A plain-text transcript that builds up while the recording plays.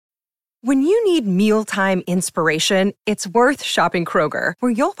When you need mealtime inspiration, it's worth shopping Kroger,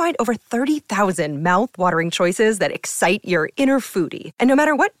 where you'll find over 30,000 mouth-watering choices that excite your inner foodie. And no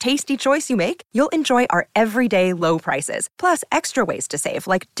matter what tasty choice you make, you'll enjoy our everyday low prices, plus extra ways to save,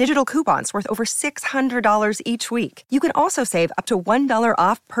 like digital coupons worth over $600 each week. You can also save up to $1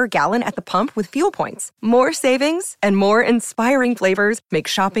 off per gallon at the pump with fuel points. More savings and more inspiring flavors make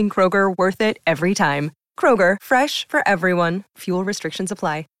shopping Kroger worth it every time. Kroger, fresh for everyone. Fuel restrictions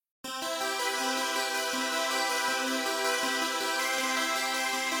apply.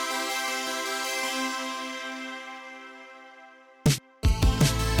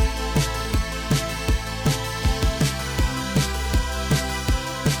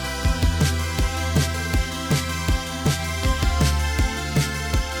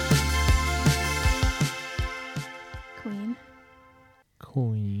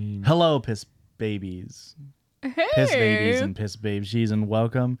 Queen. Hello, piss babies. Hey. Piss babies and piss babes, and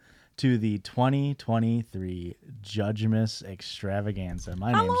welcome to the 2023 Judgemas extravaganza.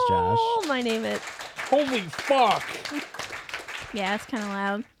 My name's Josh. Oh, my name is. Holy fuck! Yeah, it's kind of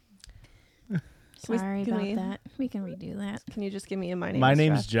loud. Sorry about that. We can redo that. Can you just give me a my name? My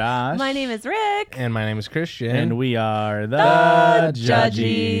name's Josh. My name is Rick. And my name is Christian. And we are the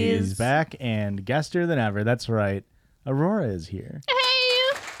Judgies. Back and guester than ever. That's right. Aurora is here. Hey.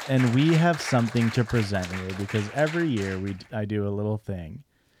 And we have something to present here because every year I do a little thing.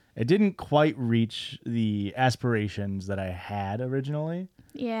 It didn't quite reach the aspirations that I had originally.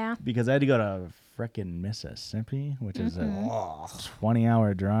 Yeah. Because I had to go to frickin' Mississippi, which is a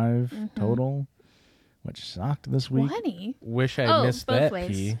 20-hour drive total, which sucked this week. 20? Wish I missed both that ways.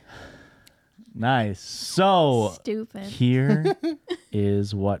 pee. Nice. So Stupid. here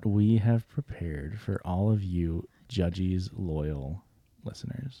is what we have prepared for all of you Judgies loyal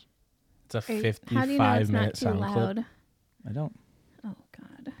listeners. It's a How do you know it's 55-minute not too sound loud? clip. I don't. Oh,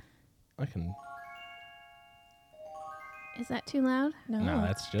 God. I can. Is that too loud? No,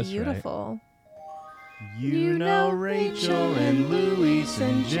 that's just beautiful. You know Rachel and Luis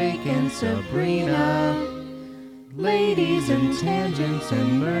and Jake and Sabrina, ladies and tangents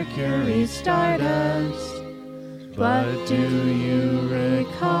and Mercury Stardust. But do you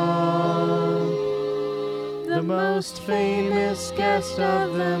recall the most famous guest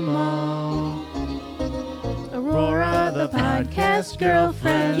of them all? Aurora, the podcast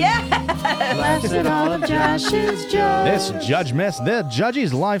girlfriend. Yes! Laughs at all of Josh's jokes. This Judgemas, the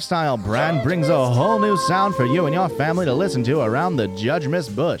Judgies lifestyle brand, brings a whole new sound for you and your family to listen to around the Judgemas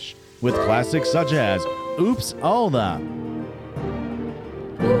bush, with classics such as Oops All the...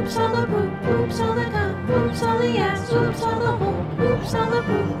 Oops all the poop, oops all the cum, oops all the ass, oops all the hole, oops all the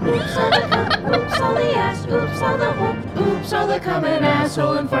poop, oops all the cum, oops all the ass, oops all the hole, oops all the cum and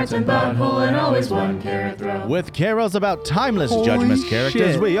asshole and farts and butthole and always one carrot throat. With carols about timeless Judgemas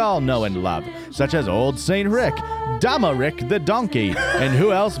characters we all know and love, such as Old Saint Rick, Damarick the Donkey, and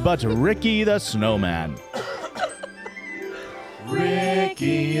who else but Ricky the Snowman.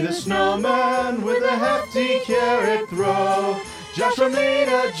 Ricky the Snowman with a hefty carrot throw. Joshua made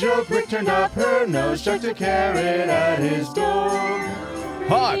a joke, Rick turned up her nose, chucked a carrot at his door.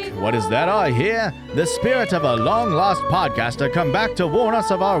 Hark! What is that I hear? The spirit of a long-lost podcaster come back to warn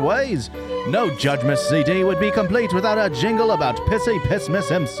us of our ways. No Judgemas CD would be complete without a jingle about Pissy Pissmas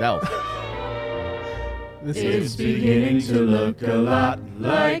himself. It's beginning to look a lot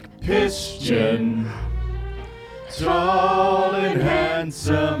like Pistion. Tall and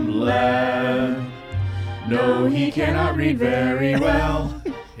handsome lad. No, he cannot read very well.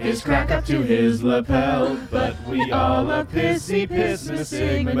 His crack up to his lapel, but we all love Pissy Pissmas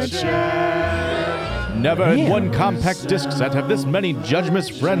Sigma Chat. Never in one compact disc set have this many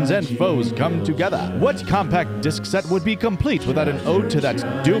Judgemas friends and foes come together. What compact disc set would be complete without an ode to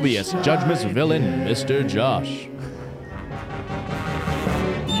that dubious Judgemas villain, Mr. Josh?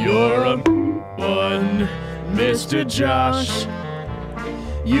 You're a one, Mr. Josh.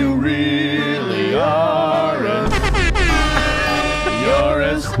 You really are you're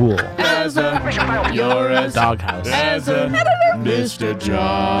as cool as you're as Doghouse. as a Mr.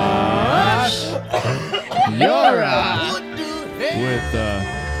 Josh. You're with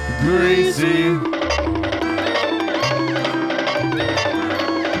greasy.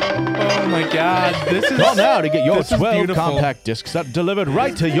 Oh my God, this is... Call now to get your This is 12 beautiful. compact disc set delivered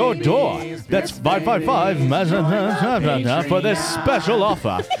right to your door. That's 555 for this special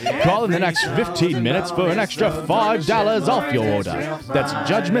offer. Call in the next 15 minutes for an extra $5 off your order. That's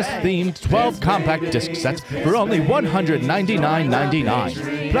Judgemas themed 12 compact disc sets for only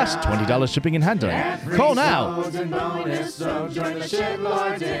 $199.99 plus $20 shipping and handling. Call now.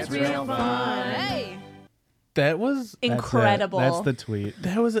 Hey. That was incredible. That's the tweet.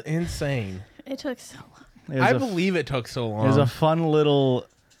 that was insane. It took so long. I believe it took so long. There's a fun little,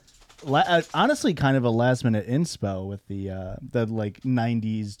 honestly, kind of a last minute inspo with the like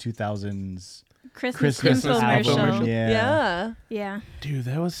 90s, 2000s Christmas album. infomercial. Yeah. Yeah. Dude,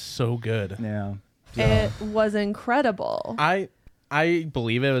 that was so good. Yeah. It was incredible. I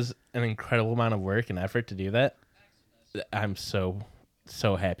believe it was an incredible amount of work and effort to do that. I'm so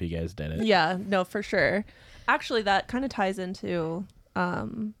happy you guys did it. Yeah, no, for sure. Actually, that kind of ties into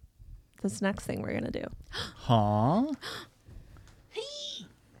this next thing we're gonna do. Huh?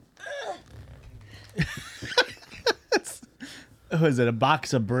 Oh, is it a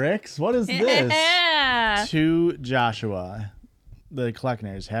box of bricks? What is this? Yeah. To Joshua, the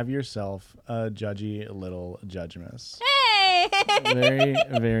Kleckners, have yourself a judgy little Judgemas. Hey. Very,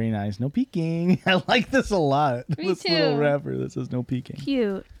 very nice. No peeking. I like this a lot. Me this too. little wrapper that says no peeking.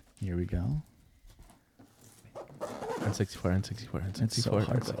 Cute. Here we go. N64, N64, It's so N64,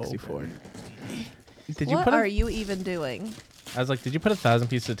 hard to N64. Did you What put are you even doing? I was like, did you put 1,000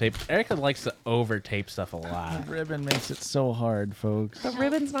 pieces of tape? Erica likes to over tape stuff a lot. Ribbon makes it so hard, folks. The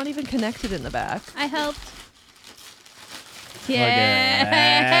ribbon's not even connected in the back. I helped. at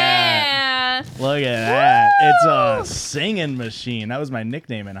Yeah. Look at that. It's a singing machine. That was my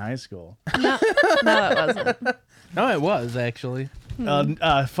nickname in high school. No, it wasn't. No, it was actually.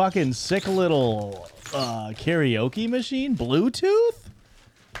 Fucking sick little karaoke machine? Bluetooth?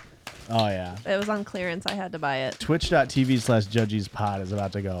 Oh, yeah. It was on clearance. I had to buy it. Twitch.tv/JudgiesPod is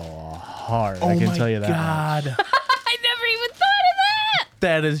about to go hard. I can tell you that. God. I never even thought of that.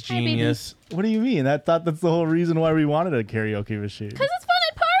 That is baby. genius. What do you mean? That's the whole reason why we wanted a karaoke machine. Because it's fun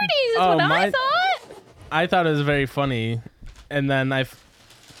at parties. That's what I thought. I thought it was very funny. And then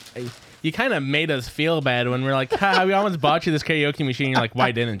you kind of made us feel bad when we're like, ha, we almost bought you this karaoke machine. You're like,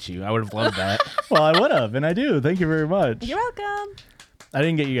 why didn't you? I would have loved that. Well, I would have, and I do. Thank you very much. You're welcome. I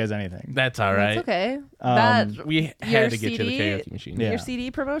didn't get you guys anything. That's all right. That's okay. We Your had to get you the CD karaoke machine. Yeah. Your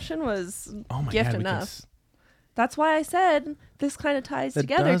CD promotion was Oh my gift God, we enough. That's why I said this kind of ties It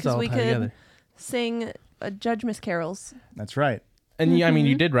together does because all we tie could together. sing Judgemas carols. That's right. And I mean,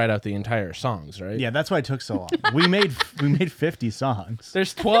 you did write out the entire songs, right? Yeah, that's why it took so long. We made 50 songs.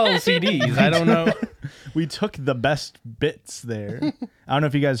 There's 12 CDs. I don't know. We took the best bits there. I don't know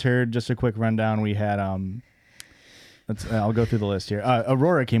if you guys heard, just a quick rundown. We had I'll go through the list here.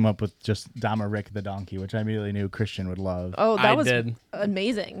 Aurora came up with just Dama Rick the Donkey, which I immediately knew Christian would love. Oh, that I was did.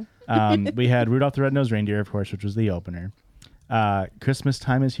 amazing. We had Rudolph the Red-Nosed Reindeer, of course, which was the opener. Christmas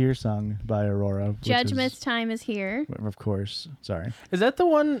Time is Here, sung by Aurora. Judgment's time is here. Of course. Sorry. Is that the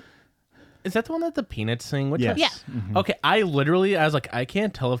one? Is that the one that the Peanuts sing? Which Yes. one? Yeah. Mhm. Okay, I was like, I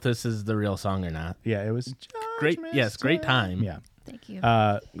can't tell if this is the real song or not. Yeah, it was Great. Yes, great time. Yeah. Thank you.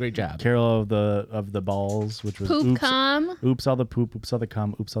 Great job. Carol of the Balls, which was Poop oops, cum. oops all the poop, oops all the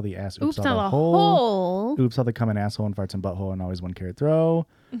cum, oops all the ass, Oops all the hole. oops all the cum and asshole and farts and butthole and always one carrot throw.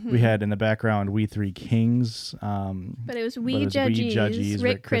 We had in the background We Three Kings. But it was but We it was We Judgies, Judgies,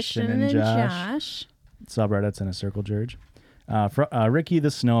 Rick, Christian, and Josh. Subreddits and a circle George. Ricky the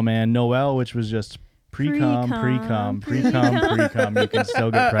Snowman, Noel, which was just pre-cum. You can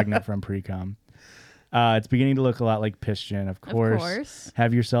still get pregnant from pre-cum. It's beginning to look a lot like Piston, of course. Of course.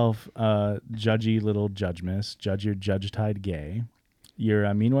 Have yourself a judgy little Judgemas. Judge your judge-tied gay. You're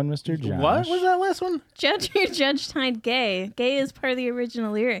a mean one, Mr. Josh. What was that last one? Judge your judge tied gay. Gay is part of the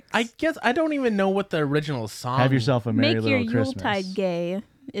original lyrics. I guess I don't even know what the original song. Have yourself a merry Make your little Christmas. Yuletide gay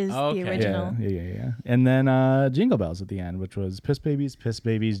is Okay. the original. Yeah. And then Jingle Bells at the end, which was piss babies,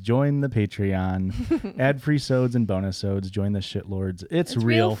 join the Patreon, add free sods and bonus sods, join the shitlords. It's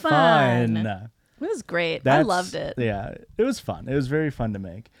real fun. It was great. I loved it. Yeah, it was fun. It was very fun to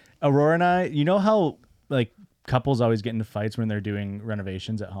make. Aurora and I, you know how like couples always get into fights when they're doing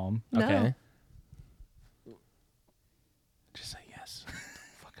renovations at home? No. Okay. Just say yes.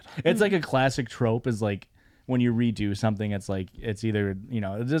 Fuck it up. It's like a classic trope is like when you redo something, it's like it's either,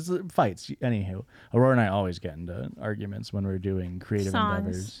 just fights. Anywho, Aurora and I always get into arguments when we're doing creative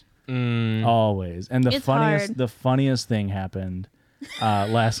Songs. endeavors. Always. And It's hard. the funniest thing happened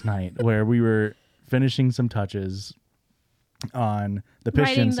last night where we were finishing some touches on the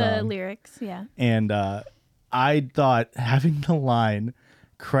Piston Writing song. the lyrics, yeah. And I thought having the line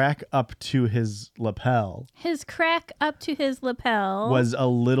crack up to his lapel His crack up to his lapel was a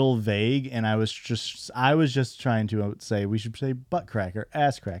little vague, and I was just trying to say we should say butt crack or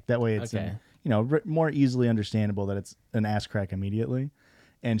ass crack. That way it's Okay. more easily understandable that it's an ass crack immediately.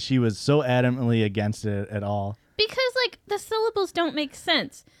 And she was so adamantly against it at all. because like the syllables don't make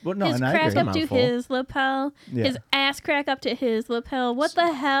sense. Well, no, his and I crack agree. up to Mouthful. his lapel, Yeah. his ass crack up to his lapel. What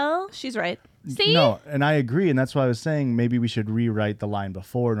the hell? She's right. See? No, and I agree, and that's why I was saying maybe we should rewrite the line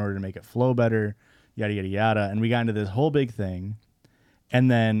before in order to make it flow better, yada, yada, yada. And we got into this whole big thing,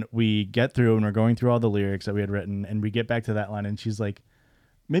 and then we get through, and we're going through all the lyrics that we had written, and we get back to that line, and she's like,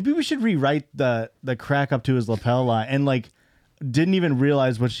 maybe we should rewrite the crack up to his lapel line, and like didn't even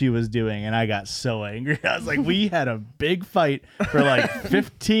realize what she was doing, and I got so angry. I was like, we had a big fight for like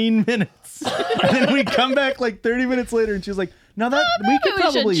 15 minutes, and then we come back like 30 minutes later, and she's like, no, that we could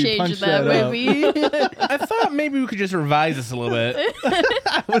probably punch that up. I thought maybe we could just revise this a little bit.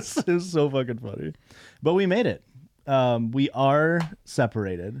 It was so fucking funny, but we made it. We are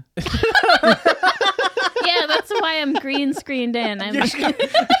separated. Yeah, that's why I'm green screened in.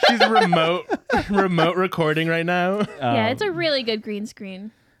 She's remote recording right now. Yeah, it's a really good green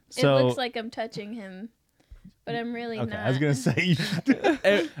screen. So- It looks like I'm touching him, but I'm really Okay, not. I was gonna say,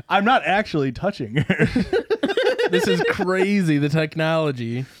 I'm not actually touching her. This is crazy, the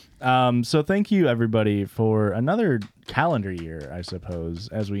technology. So thank you everybody for another calendar year, I suppose,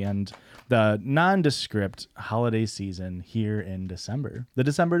 as we end the nondescript holiday season here in December. The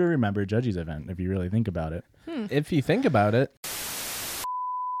December to Remember Judges event, if you really think about it. If you think about it.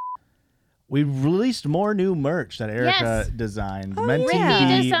 We released more new merch that Erica designed. Meant to Ricky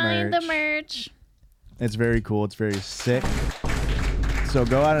be designed merch. the merch. It's very cool. It's very sick. So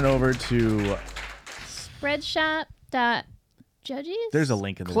go on and over to... Spreadshop.judges? There's a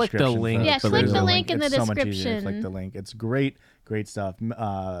link in the Click the description. link. folks. Yeah, click There's the a link in the It's so much easier to click description. the link. It's great stuff.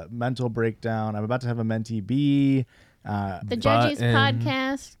 Mental breakdown. I'm about to have a mentee bee. The Judges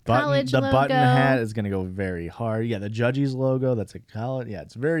podcast, college the logo. button hat is going to go very hard. Yeah, the Judges logo. That's a college. Yeah,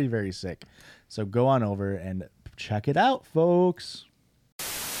 it's very, very sick. So go on over and check it out, folks.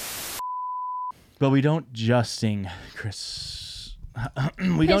 But we don't just sing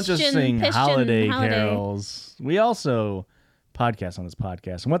we don't just sing holiday carols. We also podcast on this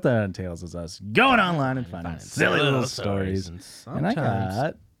podcast. And what that entails is us going online and finding silly little stories. And I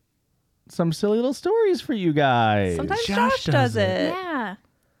got some silly little stories for you guys. Sometimes Josh does it. Yeah.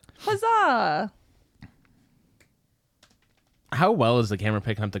 Huzzah! How well is the camera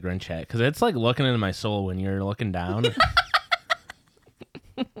picking up the Grinch hat? Because it's like looking into my soul when you're looking down.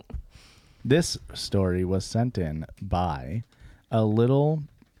 This story was sent in by a little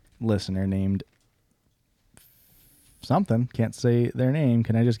listener named something. Can't say their name.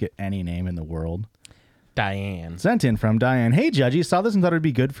 Can I just get any name in the world? Diane. Sent in from Diane. Hey, Judgy, saw this and thought it would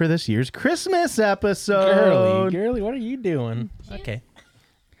be good for this year's Christmas episode. Girly, what are you doing? Okay.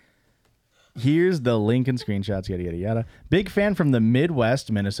 Here's the link and screenshots, yada, yada, yada. Big fan from the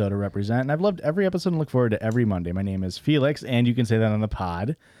Midwest, Minnesota represent, and I've loved every episode and look forward to every Monday. My name is Felix, and you can say that on the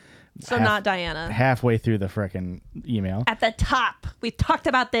pod. So not Diana. Halfway through the frickin' email. At the top. We talked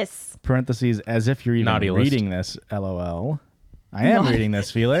about this. Parentheses, as if you're even Naughty list. reading this, LOL. I am reading this,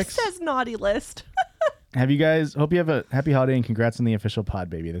 It Felix. says naughty list. Have you guys, hope you have a happy holiday and congrats on the official pod,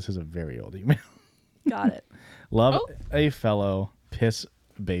 baby. This is a very old email. Got it. Love a fellow piss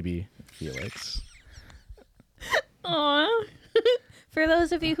baby, Felix. Aw. For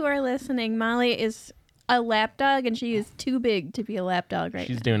those of you who are listening, Molly is a lapdog, and she is too big to be a lapdog right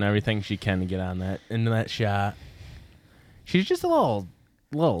She's now. doing everything she can to get on that into that shot. She's just a little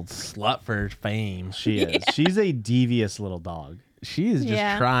slut for fame. She is. She's a devious little dog. She is just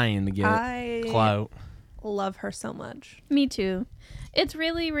Yeah. trying to get I clout. love her so much. Me too. It's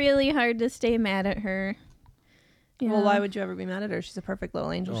really, really hard to stay mad at her. Well, why would you ever be mad at her? She's a perfect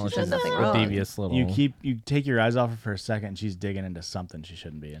little angel. Oh, She's done she's nothing a wrong. devious little. You take your eyes off of her for a second, and she's digging into something she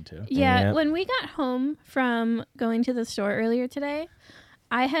shouldn't be into. Yeah, Yep. when we got home from going to the store earlier today,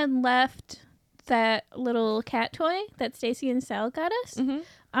 I had left that little cat toy that Stacy and Sal got us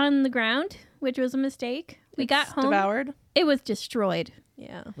on the ground, which was a mistake. We got home. Devoured. It was destroyed.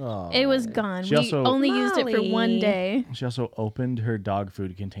 Yeah. Oh. It was gone. She We also- only used it for Molly. one day. She also opened her dog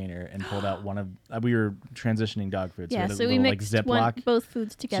food container and pulled out one of. We were transitioning dog food, so Yeah, we had a so we little mixed like Ziploc. both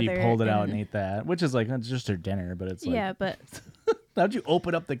foods She together. pulled it out and ate that, which is like it's just her dinner, but it's like, Yeah, but how'd you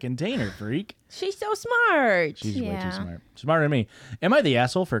open up the container, freak? She's so smart. She's way Yeah. too smart. Smarter than me. Am I the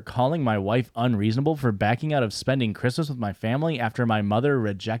asshole for calling my wife unreasonable for backing out of spending Christmas with my family after my mother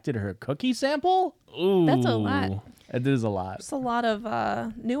rejected her cookie sample? Ooh. That's a lot. It is a lot. There's a lot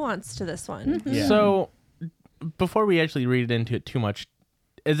of nuance to this one. Yeah. So, before we actually read into it too much,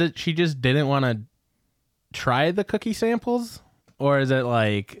 is it she just didn't want to try the cookie samples? Or is it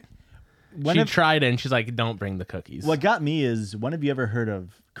like she tried it and she's like, don't bring the cookies? What got me is, when have you ever heard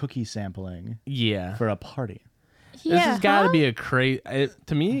of cookie sampling Yeah. for a party? This has got to be a crazy...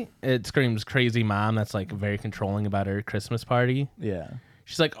 To me, it screams crazy mom that's like very controlling about her Christmas party. Yeah.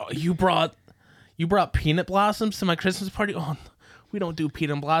 She's like, oh, you brought peanut blossoms to my Christmas party? Oh, We don't do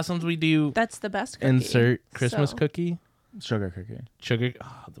peanut blossoms. We do That's the best cookie. insert Christmas So- cookie. Sugar cookie. Sugar,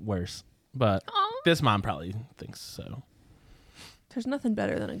 worse. But Aw. this mom probably thinks so. There's nothing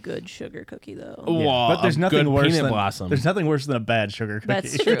better than a good sugar cookie, though. Ooh. Yeah, Whoa, but there's a nothing good worse peanut than blossom. There's nothing worse than a bad sugar cookie.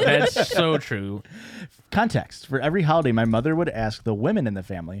 That's true. That's so true. Context. For every holiday, my mother would ask the women in the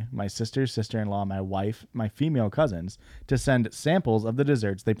family, my sister, sister-in-law, my wife, my female cousins, to send samples of the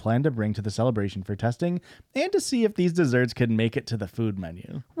desserts they planned to bring to the celebration for testing and to see if these desserts could make it to the food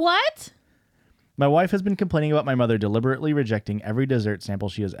menu. What? My wife has been complaining about my mother deliberately rejecting every dessert sample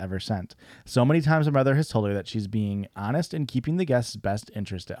she has ever sent. So many times my mother has told her that she's being honest and keeping the guest's best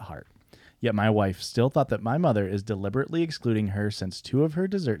interest at heart. Yet my wife still thought that my mother is deliberately excluding her since 2 of her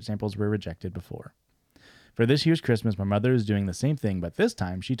dessert samples were rejected before. For this year's Christmas, my mother is doing the same thing, but this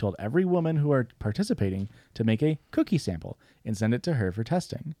time she told every woman who are participating to make a cookie sample and send it to her for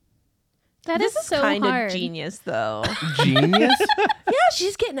testing. This is so kind hard. of genius, though. Genius, Yeah,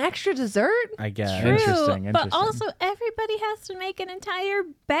 she's getting extra dessert. I guess. True, Interesting. but also everybody has to make an entire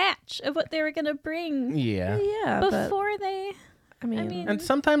batch of what they were gonna bring Yeah. Yeah, but before they. I mean, I mean, And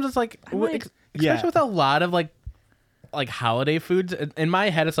sometimes it's like, might- especially Yeah. with a lot of like holiday foods. In my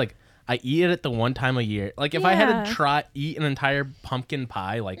head, it's like I eat it at the one time a year. Like if I had Yeah. to eat an entire pumpkin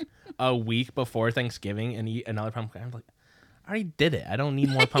pie like a week before Thanksgiving and eat another pumpkin, I'm like, I already did it. I don't need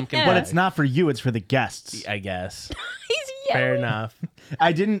more pumpkin Yeah. pie. But it's not for you, it's for the guests. I guess. he's Fair yelling. enough.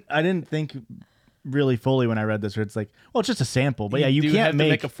 I didn't think really fully when I read this where it's like, well, it's just a sample. But yeah, you do can't have to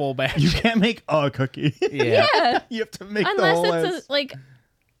make a full batch. you can't make a cookie. Yeah. Yeah, You have to make the unless whole it's list.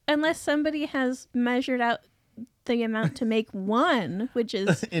 unless somebody has measured out the amount to make one, which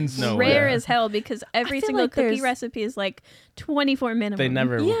is No rare way. as hell because every feel single like cookie there's- recipe is like 24 minimum. They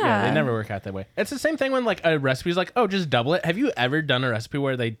never, they Yeah. never work out that way. It's the same thing when like a recipe's like, oh, just double it. Have you ever done a recipe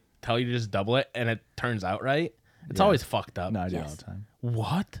where they tell you to just double it and it turns out right? It's Yeah. always fucked up. No, I do all Yes. the time.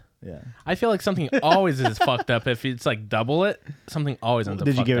 What? Yeah. I feel like something always is fucked up. If it's like double it, something always ends up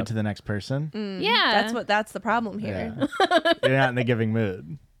Did you fucked give up. it to the next person? Yeah, that's the problem here. Yeah. You're not in the giving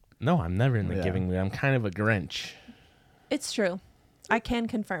mood. No, I'm never in the Yeah. giving mood. I'm kind of a Grinch. It's true. I can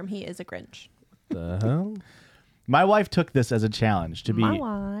confirm he is a Grinch. The hell? My wife took this as a challenge to be My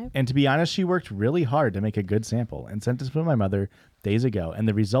wife. and to be honest, she worked really hard to make a good sample and sent it to my mother days ago, and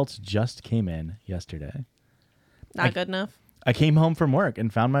the results just came in yesterday. Not good enough. I came home from work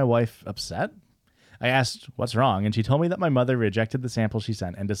and found my wife upset. I asked what's wrong, and she told me that my mother rejected the sample she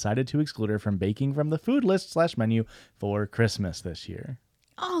sent and decided to exclude her from baking from the food list / menu for Christmas this year.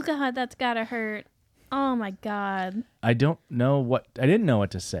 Oh god, that's gotta hurt. Oh my god. I didn't know what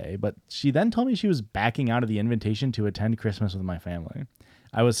to say, but she then told me she was backing out of the invitation to attend Christmas with my family.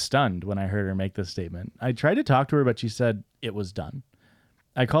 I was stunned when I heard her make this statement. I tried to talk to her, but she said it was done.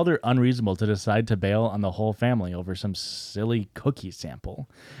 I called her unreasonable to decide to bail on the whole family over some silly cookie sample.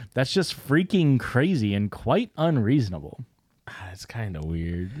 That's just freaking crazy and quite unreasonable. It's kind of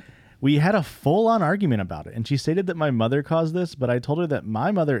weird. We had a full-on argument about it, and she stated that my mother caused this, but I told her that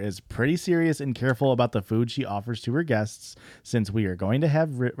my mother is pretty serious and careful about the food she offers to her guests since we are going to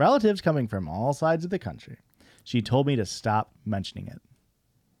have relatives coming from all sides of the country. She told me to stop mentioning it.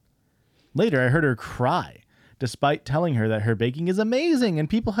 Later, I heard her cry, despite telling her that her baking is amazing and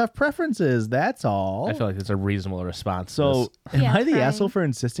people have preferences. That's all. I feel like it's a reasonable response. to So, this. am Yeah, I the crying. asshole for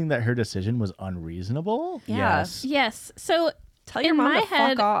insisting that her decision was unreasonable? Yeah. Yes. Yes. So Tell your in mom my to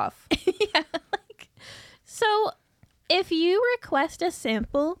head, fuck off. so if you request a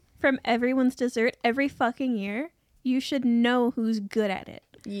sample from everyone's dessert every fucking year, you should know who's good at it.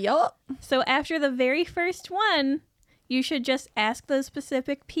 Yup. So after the very first one, you should just ask those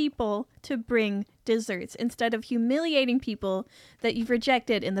specific people to bring desserts instead of humiliating people that you've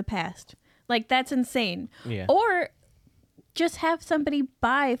rejected in the past. Like, that's insane. Yeah. Or just have somebody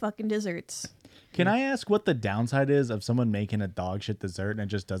buy fucking desserts. Can I ask what the downside is of someone making a dog shit dessert and it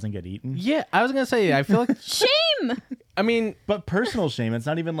just doesn't get eaten? Yeah, I was gonna say. I feel like. Shame! I mean, But personal shame. It's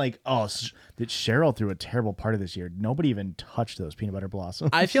not even like, oh, that Cheryl threw a terrible party this year. Nobody even touched those peanut butter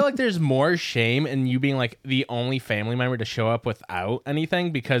blossoms. I feel like there's more shame in you being like the only family member to show up without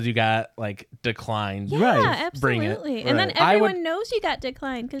anything because you got like declined. Yeah, Right. Bring it. absolutely. And then Right. I would- everyone knows you got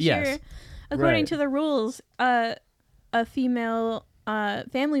declined because Yes. you're, according Right. to the rules, a female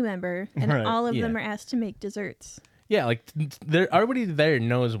family member, and Right. all of Yeah. them are asked to make desserts. Yeah, like everybody there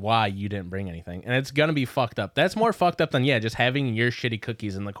knows why you didn't bring anything, and it's gonna be fucked up. That's more fucked up than just having your shitty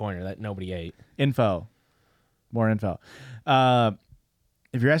cookies in the corner that nobody ate. Info. More info.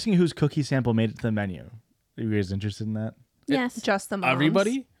 If you're asking whose cookie sample made it to the menu, are you guys interested in that? Yes. Just the moms.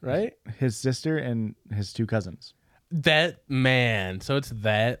 Everybody, right? His sister and his 2 cousins. That man. So it's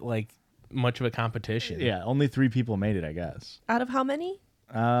that like much of a competition. Yeah, only 3 people made it, I guess. Out of how many?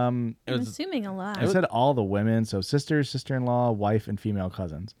 I'm assuming a lot. I said all the women, so sister, sister-in-law, wife, and female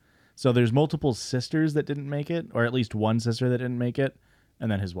cousins. So there's multiple sisters that didn't make it, or at least one sister that didn't make it,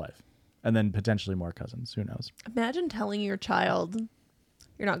 and then his wife. And then potentially more cousins. Who knows? Imagine telling your child,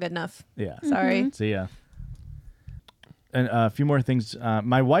 you're not good enough. Yeah. Sorry. See ya. And a few more things.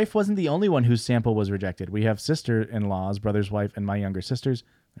 My wife wasn't the only one whose sample was rejected. We have sister-in-laws, brother's wife, and my younger sisters.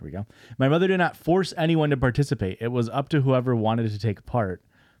 There we go. My mother did not force anyone to participate. It was up to whoever wanted to take part.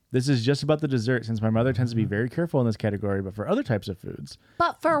 This is just about the dessert, since my mother tends to be very careful in this category, but for other types of foods.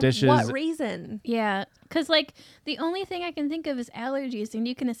 But for dishes, what reason? Yeah, because like the only thing I can think of is allergies, and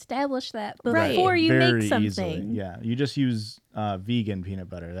you can establish that Right. before you very make something. easily. Yeah, you just use vegan peanut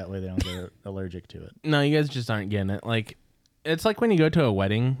butter. That way they don't get allergic to it. No, you guys just aren't getting it. Like, it's like when you go to a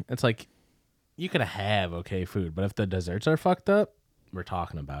wedding, it's like you could have okay food, but if the desserts are fucked up, we're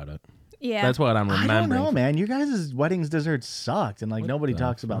talking about it. Yeah, That's what I'm I remembering. don't know, man. You guys' weddings desserts sucked, and like nobody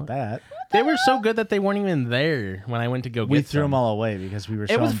talks about that. They were so good that they weren't even there when I went to go get We threw some. them all away because we were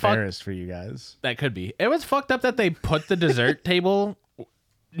so was embarrassed for you guys. That could be. It was fucked up that they put the dessert table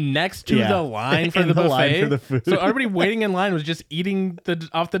next to Yeah. the line for In the the line buffet. for the food. So everybody waiting in line was just eating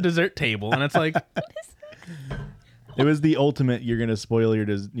off the dessert table, and it's like, It was the ultimate. You're gonna spoil your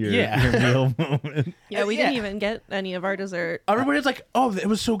Yeah. your meal moment. Yeah, we didn't even get any of our dessert. everybody's like, "Oh, it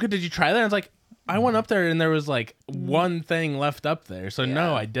was so good. Did you try that?" And I was like, I went up there and there was like one thing left up there. So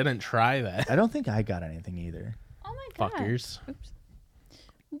no, I didn't try that. I don't think I got anything either. Oh my god. Fuckers.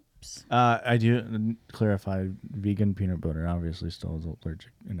 I do clarify, vegan peanut butter obviously still is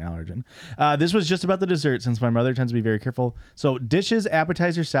allergic and allergen. This was just about the dessert, since my mother tends to be very careful. So dishes,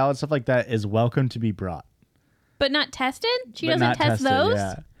 appetizer, salad, stuff like that is welcome to be brought. But not tested? She but doesn't not test tested, those?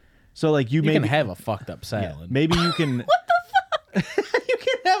 Yeah. So like you You maybe can have a fucked up yeah, salad. maybe you can. What the fuck? You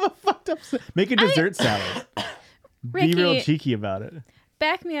can have a fucked up. Make a dessert salad. Ricky, Be real cheeky about it.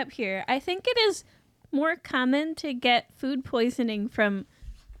 back me up here. I think it is more common to get food poisoning from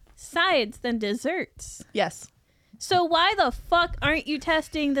sides than desserts. Yes. So why the fuck aren't you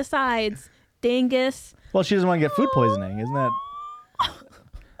testing the sides, dingus? Well, she doesn't want to get food poisoning, isn't that?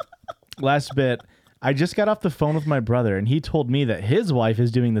 Last bit. I just got off the phone with my brother, and he told me that his wife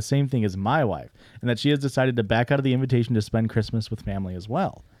is doing the same thing as my wife, and that she has decided to back out of the invitation to spend Christmas with family as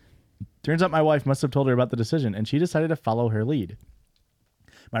well. Turns out my wife must have told her about the decision, and she decided to follow her lead.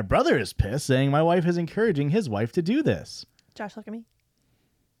 My brother is pissed, saying my wife is encouraging his wife to do this. Josh, look at me.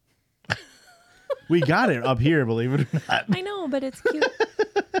 We got it up here, believe it or not. I know, but it's cute.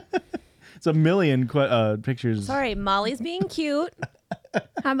 It's a million pictures. Sorry, Molly's being cute.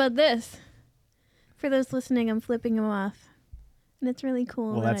 How about this? For those listening, I'm flipping him off. And it's really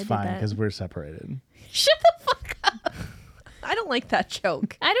cool. Well, that that's I did fine, that. because we're separated. Shut the fuck up. I don't like that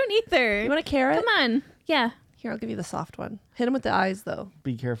joke. I don't either. You want a carrot? Come on. Yeah. Here, I'll give you the soft one. Hit him with the eyes, though.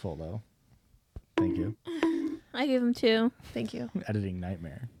 Be careful, though. Thank you. I give him 2. Thank you. Editing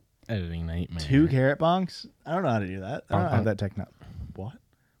nightmare. Editing nightmare. 2 carrot bonks? I don't know how to do that. I don't Bonk, have bonk. that techno. What?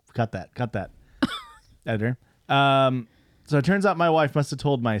 Cut that. Editor. So it turns out my wife must have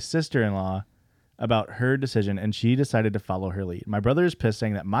told my sister-in-law about her decision, and she decided to follow her lead. My brother is pissed,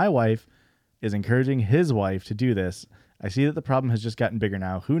 saying that my wife is encouraging his wife to do this. I see that the problem has just gotten bigger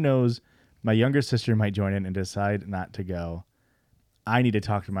now. Who knows? My younger sister might join in and decide not to go. I need to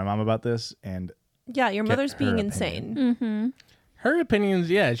talk to my mom about this, and Yeah, your Get mother's her being opinion. insane. Mm-hmm. Her opinions,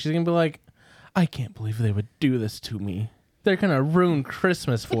 yeah, she's gonna be like, I can't believe they would do this to me. They're gonna ruin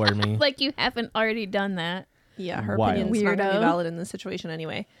Christmas for me. Like you haven't already done that. Yeah, her Wild. opinion's not going to Weirdo. be valid in this situation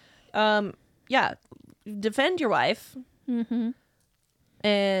anyway. Yeah, defend your wife Mm-hmm.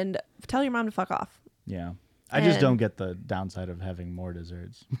 and tell your mom to fuck off. yeah. I just And- don't get the downside of having more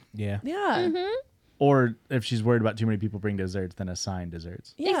desserts. Yeah. Yeah. Mm-hmm. Or if she's worried about too many people bring desserts, then assign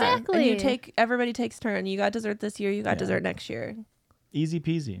desserts. Yeah. Exactly. And everybody takes turn. You got dessert this year, you got Yeah. dessert next year. Easy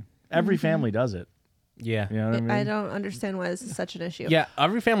peasy. Every family does it. Yeah. You know what I mean? I don't understand why this is such an issue. Yeah,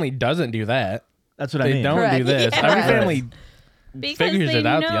 every family doesn't do that. That's what I They mean. don't do Correct. this. Yeah. Every family Because figures they it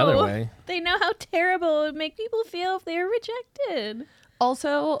out know, the other way. They know how terrible it would make people feel if they were rejected.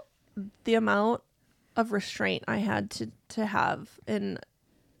 Also, the amount of restraint I had to have in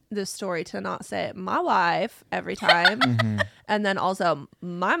this story to not say my wife every time, Mm-hmm. and then also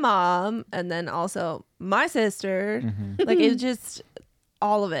my mom, and then also my sister. Mm-hmm. Like it just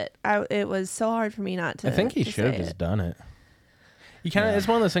all of it. It was so hard for me not to. I think he to should have say just it. done it. You kind of, it's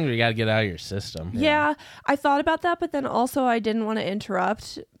one of those things where you got to get out of your system. Yeah, I thought about that, but then also I didn't want to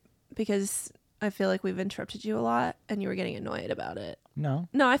interrupt because I feel like we've interrupted you a lot, and you were getting annoyed about it. No.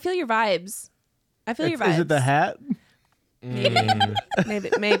 No, I feel your vibes. I feel your vibes. Is it the hat?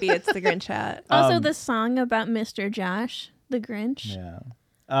 Maybe it's the Grinch hat. Also, the song about Mr. Josh, the Grinch.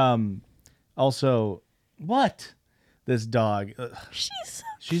 Yeah. Also, what? This dog.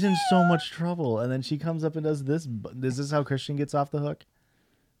 She's in so much trouble, and then she comes up and does this. Is this how Christian gets off the hook?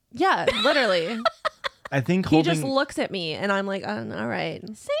 Yeah, literally. I think He just looks at me, and I'm like, all right.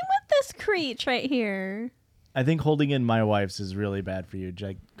 Same with this creature right here. I think holding in my wife's is really bad for you.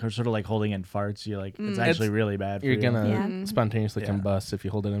 Like, sort of like holding in farts. You're like, it's actually really bad for you. You're gonna spontaneously combust if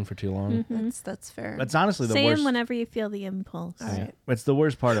you hold it in for too long. That's fair. That's honestly the Say worst. them whenever you feel the impulse. All right. It's the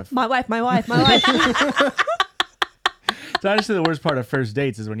worst part of. My wife. It's honestly the worst part of first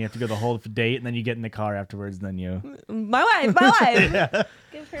dates is when you have to go the whole date and then you get in the car afterwards and then you. My wife. Yeah.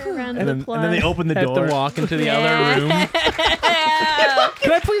 Give her a round of And applause. then they open the Have door. to walk into the other room.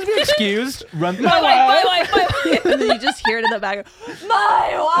 Can I please be excused? Run. My wife. And then you just hear it in the back.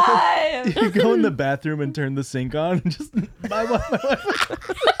 My wife. You go in the bathroom and turn the sink on. And just my wife.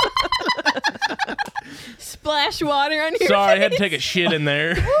 Splash water on your Sorry, I face. had to take a shit in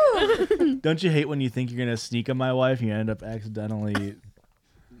there. Don't you hate when you think you're gonna sneak on my wife and you end up accidentally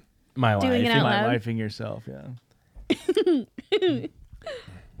My Doing wife. it out my loud. wifing yourself? Yeah.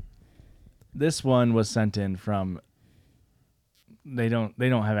 This one was sent in from. They don't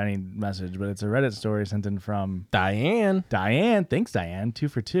have any message, but it's a Reddit story sent in from Diane. Diane. Thanks, Diane. 2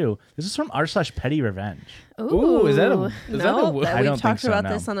 for 2. This is from r/petty revenge. Ooh, is that a? Is No, that a? I we don't think talked so, about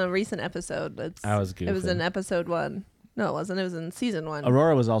no. this on a recent episode. I was It was goofing. in episode 1. No, it wasn't. It was in season 1.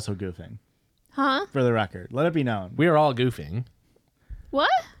 Aurora was also goofing, Huh? for the record. Let it be known. We are all goofing. What?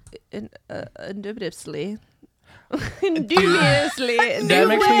 Indubitably. Indubiously.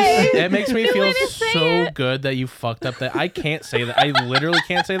 That makes me feel way to say so it. good that you fucked up that I can't say that. I literally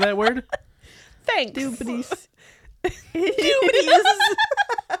can't say that word. Thanks.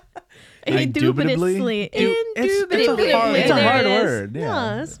 Indubitably. Indubitably? It's a hard word. Yeah.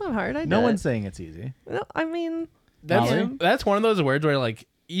 No, it's not hard. I No did one's it. saying it's easy. No, I mean, Molly? That's one of those words where like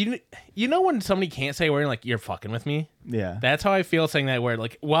you know when somebody can't say a word like you're fucking with me. Yeah. That's how I feel saying that word.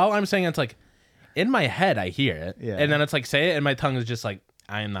 Like while I'm saying it, it's like in my head I hear it, Yeah. and then it's like say it, and my tongue is just like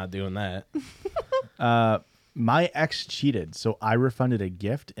I am not doing that. My ex cheated, so I refunded a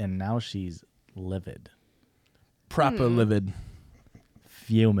gift, and now she's livid. Proper livid.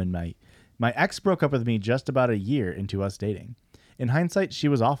 Fuming, mate. My ex broke up with me just about a year into us dating. In hindsight, she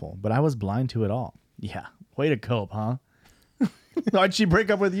was awful, but I was blind to it all. Yeah, way to cope, huh? Why'd she break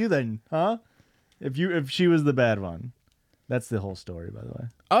up with you then, huh? If she was the bad one. That's the whole story, by the way.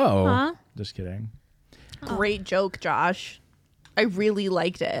 Oh, Huh? Just kidding. great joke, Josh. I really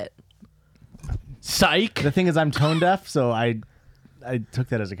liked it. psych. The thing is, I'm tone deaf, so I took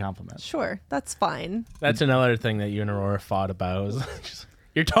that as a compliment. Sure, that's fine. That's another thing that you and Aurora fought about. Was just,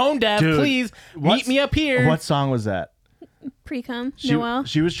 you're tone deaf. Dude, Please meet what's- me up here. What song was that? Pre-cum. She, Noel.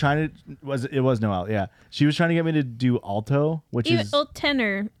 She was trying to. It was Noel, yeah. She was trying to get me to do alto, which Even is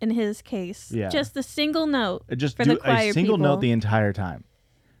tenor in his case. Yeah. Just the single note. just for do the choir a single people. note the entire time,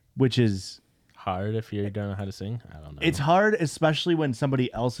 which is hard if you don't know how to sing? I don't know. it's hard, especially when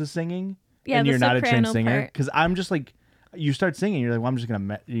somebody else is singing Yeah, and the you're not a trained soprano singer. part. Because I'm just like, you start singing, you're like, well, I'm just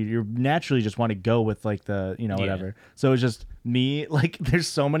gonna. You naturally just want to go with like the whatever. So it's just me. Like, there's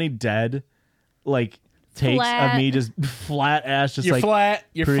so many dead, like takes Flat. of me just flat ass, just you're like flat.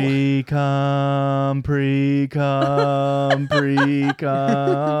 You're flat. pre-cum, pre-cum,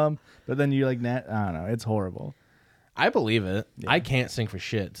 pre-cum. But then you're like, I don't know. It's horrible. I believe it. I can't sing for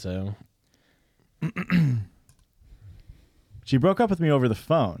shit, so She broke up with me over the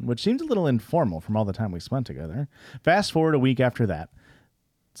phone, which seemed a little informal from all the time we spent together. Fast forward a week after that.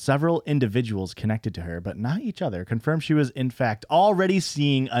 Several individuals connected to her, but not each other, confirmed she was, in fact, already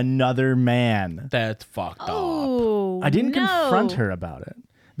seeing another man. that's fucked up. Oh, I didn't no. confront her about it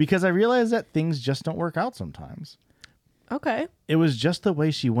because I realized that things just don't work out sometimes. Okay. It was just the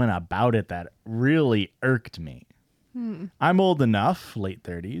way she went about it that really irked me. I'm old enough, late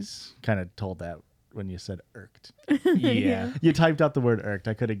 30s. Kind of told that when you said irked. Yeah. You typed out the word irked.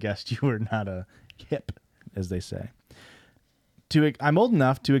 I could have guessed you were not a hip, as they say. I'm old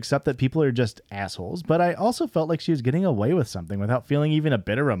enough to accept that people are just assholes, but I also felt like she was getting away with something without feeling even a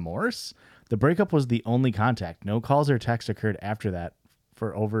bit of remorse. The breakup was the only contact. No calls or texts occurred after that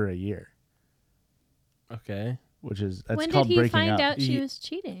for over a year, Okay. that's When did called he breaking find up. out she was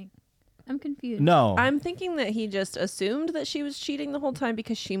cheating? I'm confused. No. I'm thinking that he just assumed that she was cheating the whole time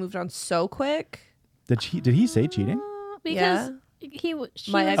because she moved on so quick. Did he say cheating? Because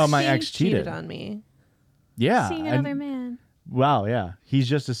My ex cheated on me. Yeah. seeing another man. Wow, yeah. He's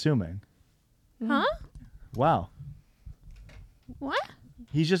just assuming. Huh? Wow. What?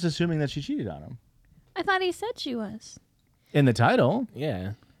 He's just assuming that she cheated on him. I thought he said she was. In the title,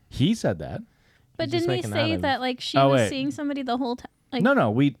 Yeah. he said that. But He's just didn't he making say out of- that like she Oh, was wait. seeing somebody the whole time? Like,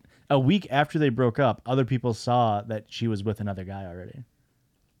 No. A week after they broke up, other people saw that she was with another guy already.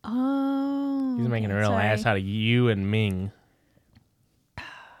 Oh. He's making a okay, real sorry. ass out of you and Ming. The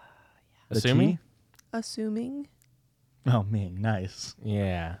Assuming? T? Assuming. Oh, Ming, nice.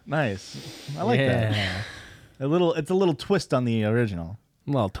 Yeah. Nice. I like that. It's a little twist on the original.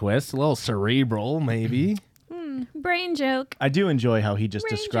 A little twist, a little cerebral, maybe. Brain joke. I do enjoy how he just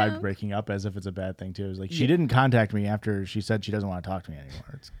Brain described joke. breaking up as if it's a bad thing too. It's like she didn't contact me after she said she doesn't want to talk to me anymore.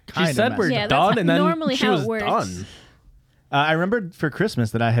 It's She kind said of we're Yeah, that's done, and then normally she how it was works. done. I remembered for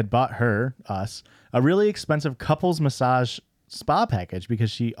Christmas that I had bought us, a really expensive couples massage spa package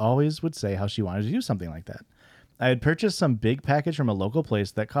because she always would say how she wanted to do something like that. I had purchased some big package from a local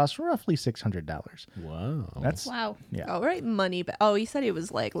place that cost roughly $600. Wow. That's Wow. yeah, All right, money. Oh, he said he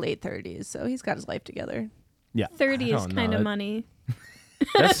was like late 30s, so he's got his life together. yeah. 30 is don't kind know. of money.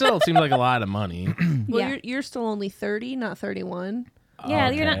 That still seems like a lot of money. Well, Yeah. you're still only 30, not 31.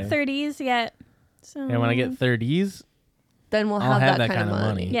 Yeah, you're not Okay. 30s yet. So And when I get 30s, Then we'll I'll have, have that that kind of kinda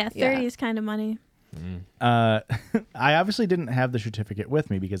money. money. yeah, 30 is kind of money. I obviously didn't have the certificate with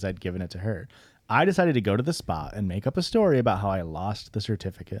me because I'd given it to her. I decided to go to the spa and make up a story about how I lost the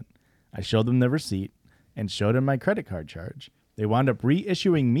certificate. I showed them the receipt and showed them my credit card charge. They wound up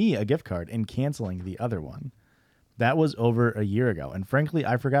reissuing me a gift card and canceling the other one. That was over a year ago, and frankly,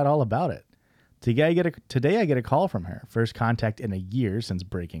 I forgot all about it. Today I get a call from her, first contact in a year since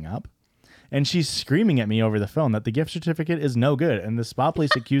breaking up. And she's screaming at me over the phone that the gift certificate is no good and the spa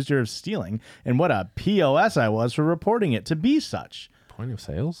place accused her of stealing, and what a POS I was for reporting it to be such. point of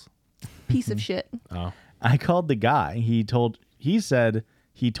sales? Piece of shit. Oh. I called the guy. He said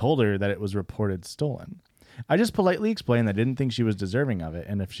he told her that it was reported stolen. I just politely explained I didn't think she was deserving of it,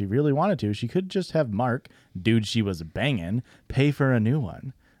 and if she really wanted to, she could just have Mark, dude she was banging, pay for a new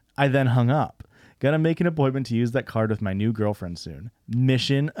one. I then hung up. Gonna make an appointment to use that card with my new girlfriend soon.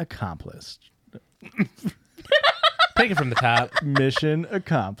 Mission accomplished. Take it from the top. Mission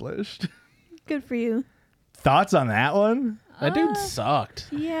accomplished. Good for you. Thoughts on that one? That dude sucked.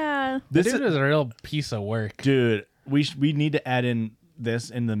 Yeah. That dude was a real piece of work. Dude, we need to add in this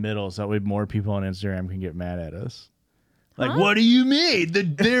in the middle so that way more people on Instagram can get mad at us. Like, what do you mean?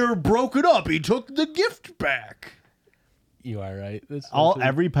 They're broken up. He took the gift back. You are right.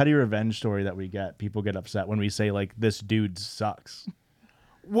 Every petty revenge story that we get, people get upset when we say like this dude sucks.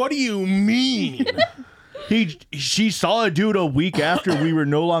 What do you mean? She saw a dude a week after we were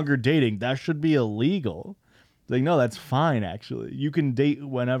no longer dating. That should be illegal. Like, no, that's fine actually. You can date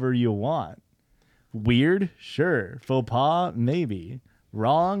whenever you want. Weird? Sure. Faux pas? Maybe.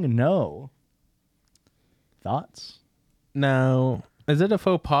 Wrong? No. Thoughts? No. Is it a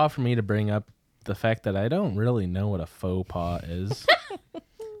faux pas for me to bring up the fact that I don't really know what a faux pas is?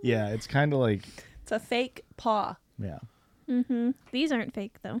 Yeah, it's kind of like, It's a fake paw. yeah. These aren't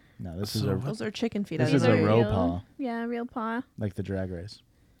fake though. No, this is a Those are chicken feet. This I is don't a know. row real. paw, Yeah, real paw. like the drag race.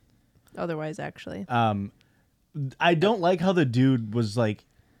 Otherwise, actually. I don't like how the dude was like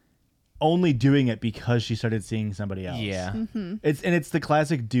only doing it because she started seeing somebody else. Yeah. It's the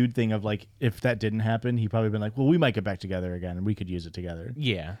classic dude thing of like, if that didn't happen, he probably been like, well, we might get back together again and we could use it together.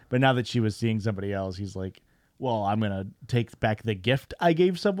 Yeah. But now that she was seeing somebody else, he's like, well, I'm going to take back the gift I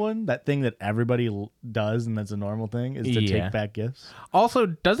gave someone. That thing that everybody does, and that's a normal thing, is to Yeah. take back gifts. Also,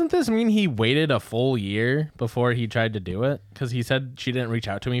 doesn't this mean he waited a full year before he tried to do it? Because he said she didn't reach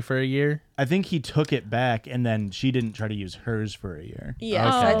out to me for a year. I think he took it back, and then she didn't try to use hers for a year.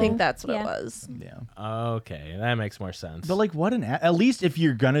 Yes, Okay. I think that's what Yeah. it was. Yeah. Okay, that makes more sense. But like, what at least if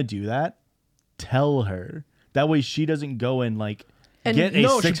you're going to do that, tell her. That way she doesn't go and like And get a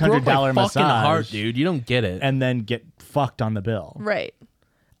no, she broke my $600 fucking massage heart, dude. You don't get it. and then get fucked on the bill. Right.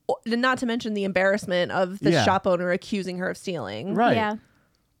 Not to mention the embarrassment of the Yeah. shop owner accusing her of stealing. Right. Yeah.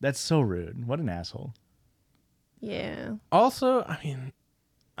 That's so rude. What an asshole. Yeah. Also, I mean,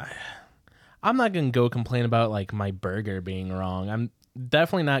 I'm not gonna go complain about like my burger being wrong. I'm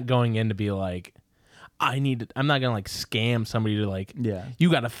definitely not going in to be like, I'm not gonna like scam somebody to like, Yeah.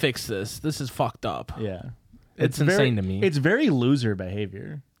 you gotta fix this. This is fucked up. Yeah. It's very- insane to me. It's very loser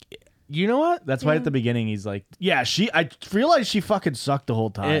behavior. You know what? That's why at the beginning he's like, yeah, I realized she fucking sucked the whole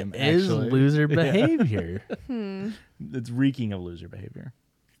time. It is actually. loser behavior. It's reeking of loser behavior.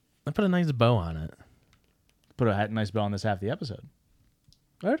 I put a nice bow on it. Put a nice bow on this half the episode.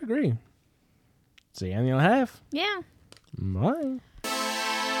 I would agree. See you in the other half. Yeah. Bye.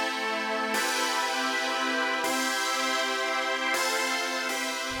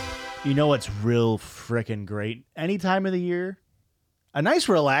 You know what's real frickin' great? Any time of the year? A nice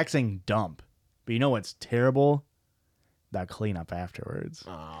relaxing dump. But you know what's terrible? the cleanup afterwards.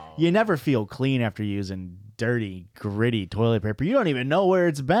 Oh. You never feel clean after using dirty, gritty toilet paper. You don't even know where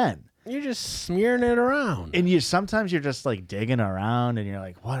it's been. You're just smearing it around. And sometimes you're just like digging around and you're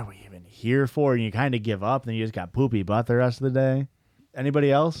like, what are we even here for? And you kind of give up and then you just got poopy butt the rest of the day.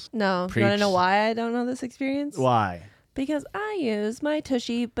 Anybody else? No. Preach. You want to know why I don't know this experience? Why? Because I use my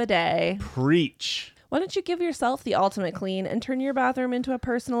Tushy bidet. Preach. Why don't you give yourself the ultimate clean and turn your bathroom into a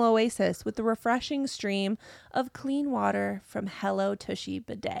personal oasis with the refreshing stream of clean water from Hello Tushy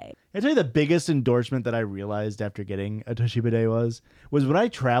Bidet? I tell you the biggest endorsement that I realized after getting a Tushy bidet was when I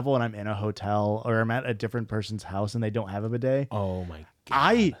travel and I'm in a hotel or I'm at a different person's house and they don't have a bidet. Oh my god.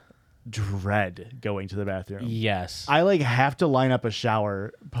 I dread going to the bathroom. Yes. I like have to line up a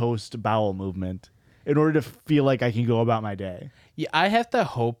shower post bowel movement in order to feel like I can go about my day. Yeah, I have to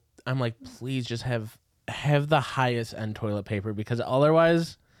hope. I'm like, please just have the highest end toilet paper because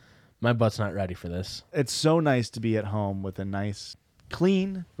otherwise my butt's not ready for this. It's so nice to be at home with a nice,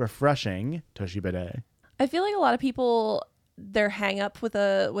 clean, refreshing Tushy bidet. I feel like a lot of people, their hang up with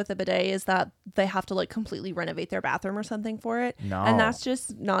a bidet is that they have to like completely renovate their bathroom or something for it. No. And that's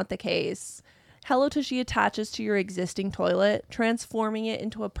just not the case. Hello Tushy attaches to your existing toilet, transforming it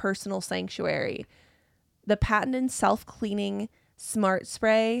into a personal sanctuary. The patented self-cleaning smart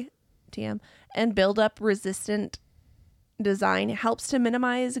spray, TM, and buildup resistant design helps to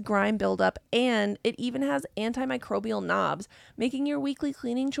minimize grime buildup, and it even has antimicrobial knobs, making your weekly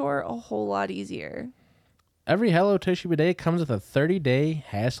cleaning chore a whole lot easier. Every Hello Tushy bidet comes with a 30-day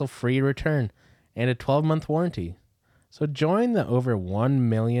hassle-free return and a 12-month warranty. So join the over 1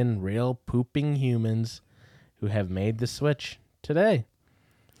 million real pooping humans who have made the switch today.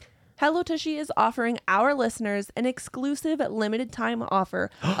 Hello Tushy is offering our listeners an exclusive limited time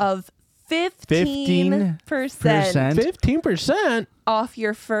offer of 15% 15%? off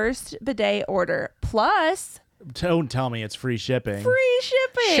your first bidet order. Plus, Don't tell me it's free shipping. free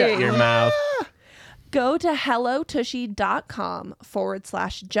shipping. Shut your mouth. Go to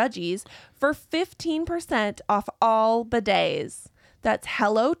hellotushy.com/judges for 15% off all bidets. That's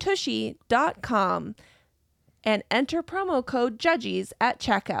hellotushy.com and enter promo code judges at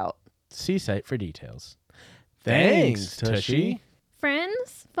checkout. See site for details. Thanks, Tushy.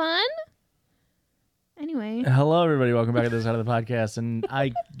 Friends? Fun? Anyway. Hello, everybody. Welcome back to this side of the podcast. And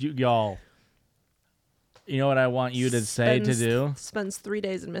y'all, you know what I want you to say to do? Spends 3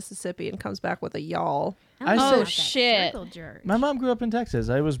 days in Mississippi and comes back with a y'all. I Oh, said- shit. Circle jerk. My mom grew up in Texas.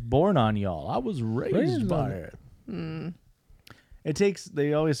 I was born on y'all. I was raised by it. It takes,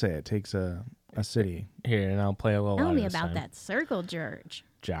 they always say it takes a city. Here, and I'll play a little Tell louder me this about time. that circle jerk.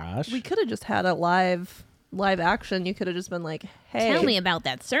 Josh. We could have just had a live action. You could have just been like, hey. Tell me about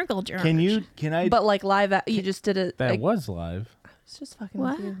that circle jerk. Can I, But like you just did it. that like, was live. it's just fucking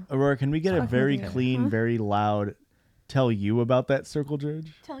What? with you. Aurora, can we get a very okay. clean, very loud, tell you about that circle jerk?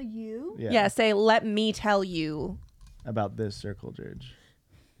 tell you? Yeah, say, let me tell you. About this circle jerk.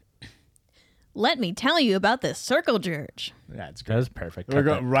 Let me tell you about this circle jerk. That's That good. was perfect. We're Cut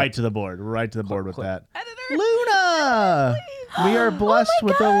going that. right to the board. Right to the board with click. that. Editor. Luna! We are blessed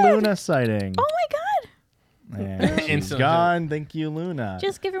with a Luna sighting. Oh my god. And she's Instant gone. Thank you, Luna.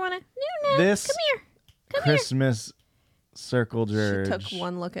 Just give everyone a Nuna. This Come here. Come here. Christmas circle jerk She took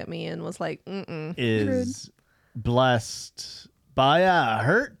one look at me and was like, mm-mm. is blessed by a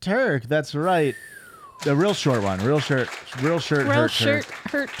hurt Turk. That's right. The real short one. Real shirt. Real hurt shirt, Turk.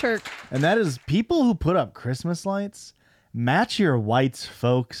 hurt Turk. And that is people who put up Christmas lights. Match your whites,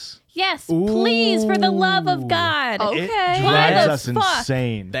 folks. Yes, please, for the love of God. Oh, It Okay. Why drives the us fuck?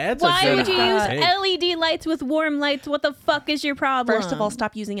 insane. That's Why a would you good use take. LED lights with warm lights? What the fuck is your problem? First of all,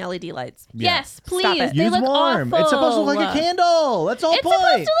 stop using LED lights. Yeah. Yes, please. Stop it. They Use look warm. awful. It's supposed to look like a candle. That's the whole It's point.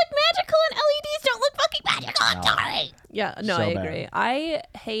 supposed to look magical, and LEDs don't look fucking magical. I'm sorry. Yeah, no, So I bad. agree. I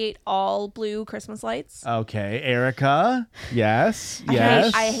hate all blue Christmas lights. Okay, Erica. Yes.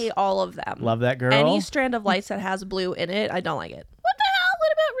 Yes. I hate all of them. Love that girl. Any strand of lights that has blue in it, I don't like it. What the hell?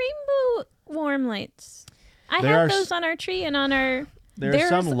 What about rainbow warm lights? I There are have s- those on our tree and on our. there are there's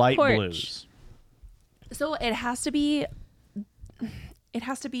some light porch. blues. So it has to be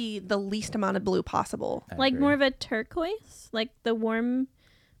the least amount of blue possible. Like agree. more of a turquoise, like the warm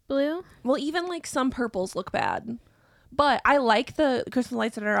blue. Well, even like some purples look bad. But I like the Christmas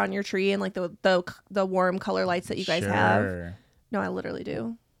lights that are on your tree and like the warm color lights that you guys have. Sure. No, I literally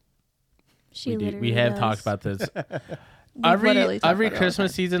do. She literally We have does. talked about this. We've literally talked every about it all the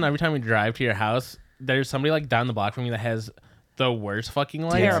Christmas time. season, every time we drive to your house, there's somebody like down the block from you that has the worst fucking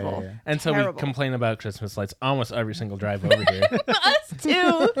lights. Terrible. Yeah. And so we Terrible. complain about Christmas lights almost every single drive over here. Us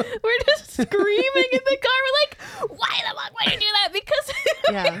too. We're just screaming in the car. We're like, why the fuck would you do that? Because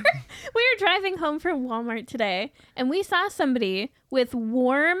Yeah. we were driving home from Walmart today, and we saw somebody with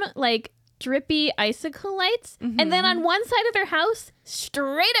warm, like, drippy icicle lights, and then on one side of their house,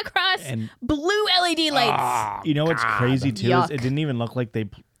 straight across, blue LED lights. You know what's crazy too Yuck. is it didn't even look like they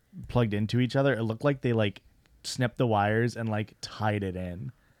plugged into each other. It looked like they like snipped the wires and like tied it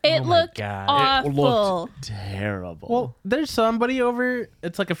in. It looked God. awful. It looked terrible. Well, there's somebody over.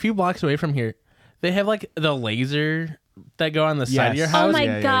 It's like a few blocks away from here. They have like the laser that go on the side of your Yes. house. Oh my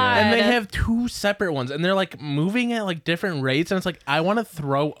Yeah. God. And they have two separate ones, and they're like moving at like different rates, and it's like I want to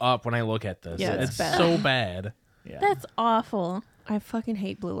throw up when I look at this. Yeah, it's bad. so bad. yeah. That's awful. I fucking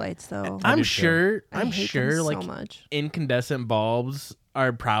hate blue lights though. I'm do too. sure. I I'm hate sure. them Like so much. incandescent bulbs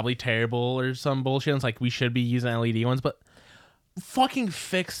are probably terrible or some bullshit. It's like we should be using LED ones, but fucking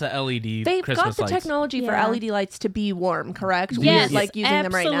fix the LED. They've Christmas got the lights. technology for Yeah. LED lights to be warm, correct? Yes, We're like using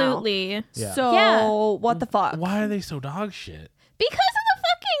them right now. absolutely. Yeah. So Yeah. what the fuck? Why are they so dog shit? Because of the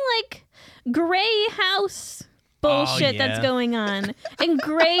fucking, like, gray house bullshit that's yeah. going on. And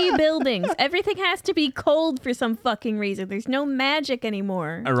gray buildings. Everything has to be cold for some fucking reason. There's no magic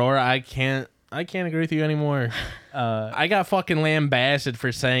anymore. Aurora, I can't agree with you anymore. I got fucking lambasted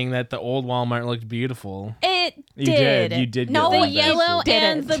for saying that the old Walmart looked beautiful. It You did. did. You did get No, The lambasted. yellow and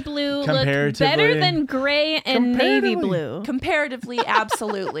didn't. the blue looked Comparatively- better than gray and navy Comparatively. blue. Comparatively,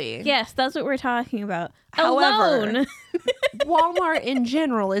 absolutely. Yes, that's what we're talking about. However, Alone. Walmart in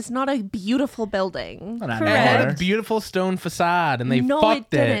general is not a beautiful building. Well, not Correct. It had a anymore. beautiful stone facade, and they no,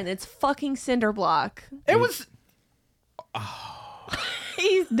 fucked it didn't. It's fucking cinder block. It was.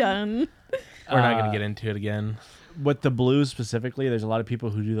 He's done. We're not gonna get into it again. With the blue specifically, there's a lot of people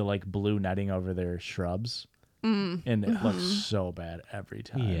who do the like blue netting over their shrubs, and it looks so bad every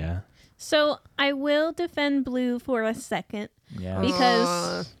time. Yeah. So I will defend blue for a second yeah.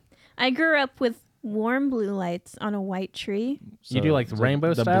 because I grew up with warm blue lights on a white tree. You do like the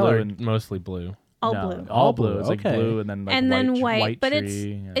rainbow the style blue or and mostly blue? All no, blue. all blue. It's like Okay. blue and then like And then white, but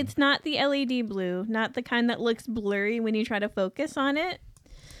tree, it's not the LED blue, not the kind that looks blurry when you try to focus on it.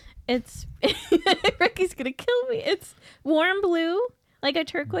 It's Ricky's gonna kill me. It's warm blue, like a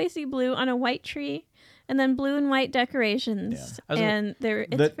turquoisey blue on a white tree, and then blue and white decorations. I was gonna- And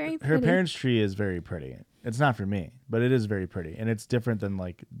it's very pretty. Her parents' tree is very pretty. It's not for me, but it is very pretty, and it's different than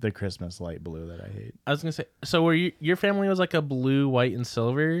like the Christmas light blue that I hate. I was gonna say. So were your family was like a blue, white, and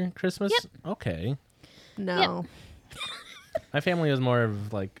silver Christmas? Yep. Okay. No. My family was more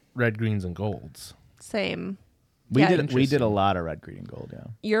of like red, greens, and golds. Same. We Yeah, did a interesting. lot of red, green, and gold. Yeah.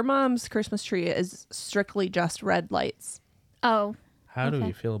 Your mom's Christmas tree is strictly just red lights. Oh, How do Okay.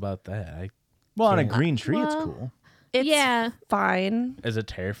 you feel about that? Well, on a Can't- green tree, it's well- cool. It's yeah. fine. Is it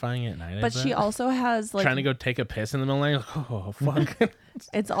terrifying at night? I But she bet? also has like trying to go take a piss in the middle of the night. Oh fuck!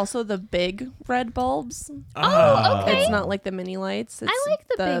 it's also the big red bulbs. Oh, okay. It's not like the mini lights. It's I like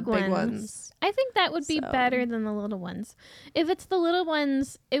the big big ones. ones. I think that would be So- better than the little ones. If it's the little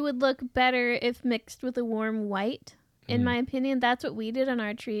ones, it would look better if mixed with a warm white. In my opinion, that's what we did on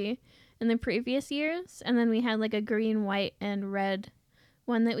our tree in the previous years, and then we had like a green, white, and red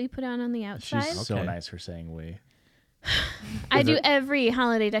one that we put on the outside. She's so Okay. nice for saying we. I do every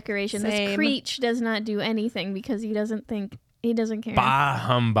holiday decoration. This Same. Creech does not do anything because he doesn't care. bah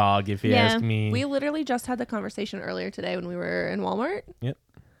humbug, if you Yeah. ask me. We literally just had the conversation earlier today when we were in Walmart. Yep.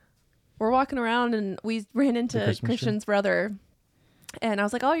 We're walking around and we ran into Christmas tree? Christian's brother. And I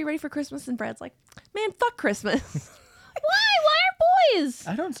was like, "Oh, you ready for Christmas?" And Brad's like, "Man, fuck Christmas." Why are boys?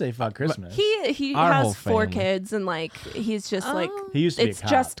 I don't say fuck Christmas. he Our whole has 4 family. kids and like he's just like Oh. He used to be a it's cop.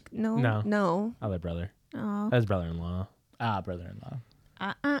 just No. no. Other brother. Oh. That's brother-in-law.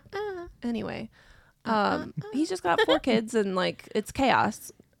 Brother-in-law. Anyway, he's just got 4 kids and like it's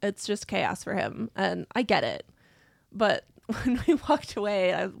chaos. It's just chaos for him, and I get it. But when we walked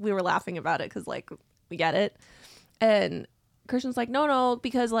away, we were laughing about it because like we get it, and Christian's like, no,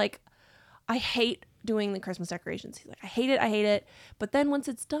 because like I hate doing the Christmas decorations. He's like, I hate it. But then once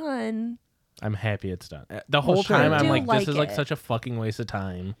it's done, I'm happy it's done. The whole sure. time I I'm do like, like this is like it. such a fucking waste of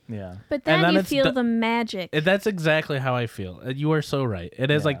time. Yeah. But then, then you it's feel the- the magic. That's exactly how I feel. You are so right.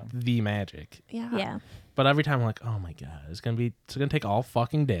 It is Yeah. like the magic. yeah. But every time I'm like, oh my god, it's gonna take all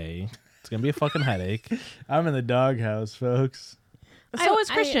fucking day. It's gonna be a fucking headache. I'm in the doghouse, folks. so is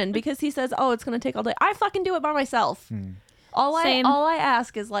Christian because he says, "Oh, it's gonna take all day." I fucking do it by myself. All Same. I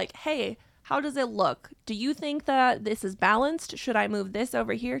ask is like, "Hey, how does it look? Do you think that this is balanced? Should I move this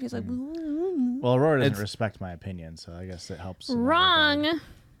over here?" And he's like, Well, Aurora doesn't It's- respect my opinion, so I guess it helps. in that Wrong. regard.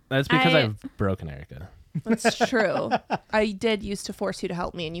 That's because I- I've broken Erica. "That's true. I did used to force you to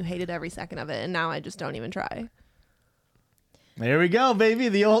help me, and you hated every second of it, and now I just don't even try." There we go, baby.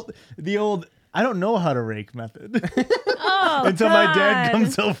 The old I don't know how to rake method. Oh, Until my dad God.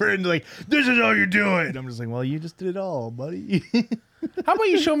 comes over and like, this is how you do it. And I'm just like, well, you just did it all, buddy. How about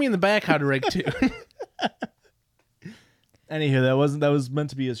you show me in the back how to rake too? Anywho, that was meant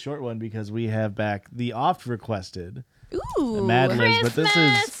to be a short one because we have back the oft requested Ooh. Mad Libs, but this is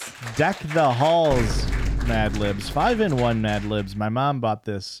Christmas. Deck the Halls Mad Libs, 5-in-1 Mad Libs. My mom bought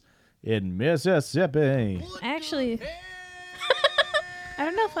this in Mississippi. Actually, I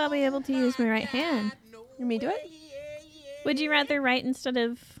don't know if I'll be able to use my right hand. You mean do it? Would you rather write instead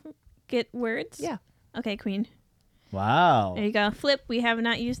of get words? Yeah. Okay, Queen. Wow. There you go. Flip. We have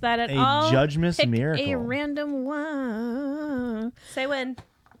not used that at A all. Judgemas Pick miracle. a random one. Say when.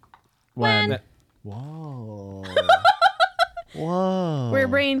 When? Whoa. Whoa. We're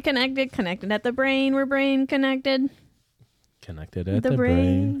brain connected. Connected at the brain. We're brain connected. Connected at the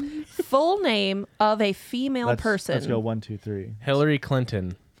brain. Full name of a female person. Let's go 1, 2, 3. Hillary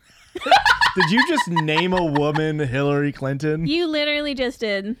Clinton. Did you just name a woman Hillary Clinton? You literally just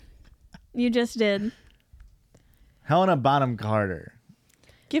did. You just did. Helena Bonham Carter.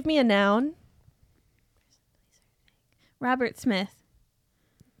 Give me a noun. Robert Smith.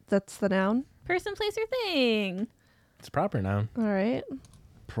 That's the noun. Person, place, or thing. It's a proper noun. All right.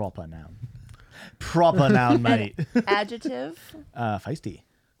 Proper noun. Proper noun, mate. Adjective. Feisty.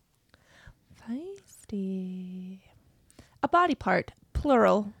 Feisty. A body part.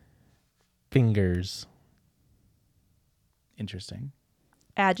 Plural. Fingers. Interesting.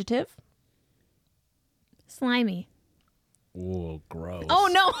 Adjective. Slimy. Whoa, gross. Oh,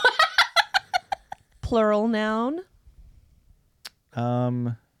 no. Plural noun.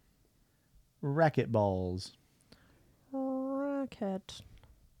 Racket balls. Racket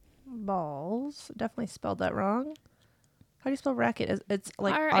balls. Definitely spelled that wrong. How do you spell racket? It's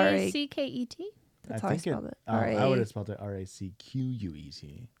like R-A-C-K-E-T? That's how I spelled it. I would have spelled it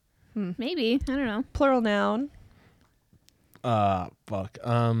RACQUET. Maybe. I don't know. Plural noun. Fuck.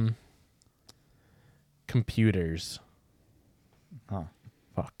 Computers. Huh.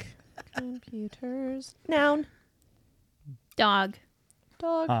 Fuck. Computers. Noun. Dog.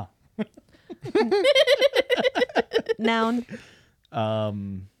 Dog. Huh. Noun.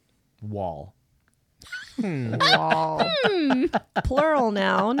 Wall. Wall. Plural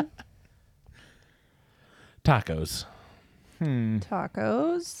noun. Tacos.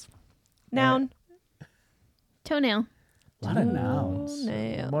 Tacos. Noun. Toenail. A lot of nouns.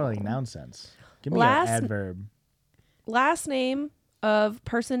 Toenail. More like noun sense. Give me Last- an adverb. Last name of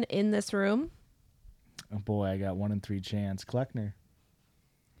person in this room. Oh boy, I got 1 in 3 chance. Kleckner.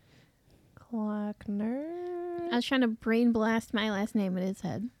 Klockner. I was trying to brain blast my last name in his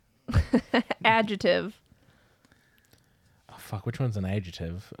head. Adjective. Oh, fuck. Which one's an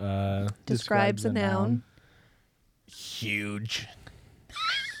adjective? Describes a noun. Huge.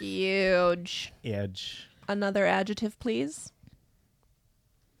 Huge. Edge. Another adjective, please.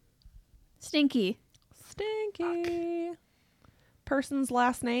 Stinky. Stinky. Person's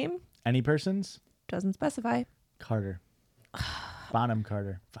last name. Any persons? Doesn't specify. Carter. Bonham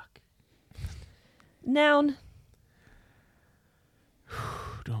Carter. Fuck. Noun.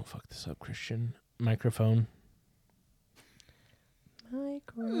 Don't fuck this up, Christian. Microphone.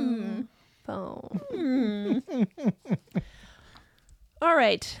 Microphone. All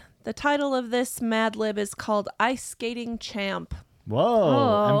right. The title of this Mad Lib is called Ice Skating Champ. Whoa.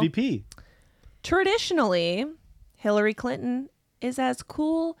 Oh. MVP. Traditionally, Hillary Clinton is as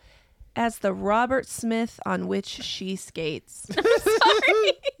cool as the Robert Smith on which she skates.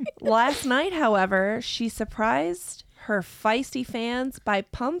 Sorry. Last night, however, she surprised her feisty fans by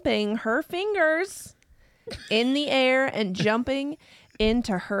pumping her fingers in the air and jumping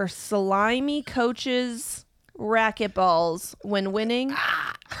into her slimy coach's racquetballs. When winning,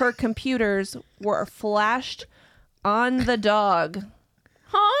 her computers were flashed on the dog.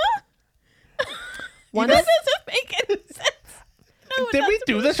 Huh? One That doesn't make any sense. No, Did we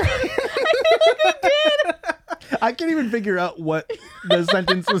do this right? I can't even figure out what the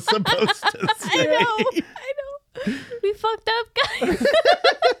sentence was supposed to say. I know. We fucked up, guys.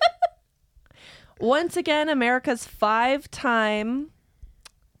 Once again, America's 5-time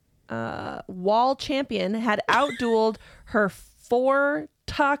wall champion had outdueled her 4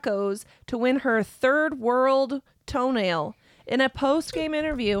 tacos to win her 3rd world toenail. In a post-game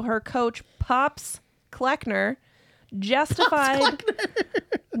interview, her coach, Pops Kleckner, justified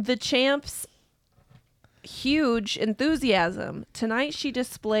the champ's huge enthusiasm. Tonight, she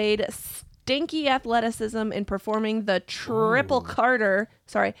displayed stinky athleticism in performing the triple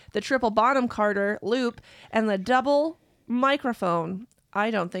bottom Carter loop and the double microphone.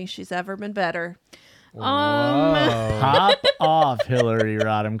 I don't think she's ever been better. Pop off, Hillary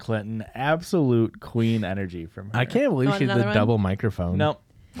Rodham Clinton. Absolute queen energy from her. I can't believe Want she did another the one? double microphone. No,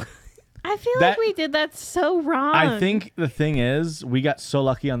 I feel That- like we did that so wrong. I think the thing is, we got so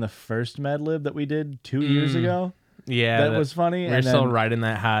lucky on the first Mad Lib that we did 2 years ago. Yeah, That was funny, We're and still then riding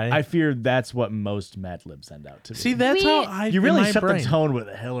that high. I fear that's what most Mad Libs end out to be. See, that's We- how I. you in really my set brain. the tone with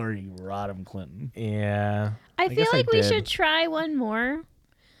Hillary Rodham Clinton. Yeah. I feel guess I like we did. should try one more.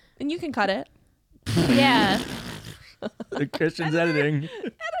 And you can cut it. Yeah. Christian's editing.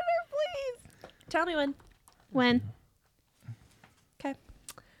 Editor, please. Tell me when. When? Okay.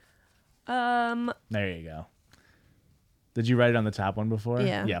 There you go. Did you write it on the top one before?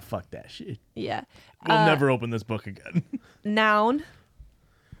 Yeah. Yeah, fuck that shit. Yeah. We'll never open this book again. Noun.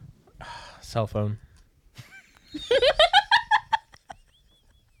 Cell phone.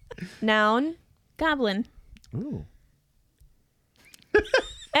 Noun. Goblin. Ooh.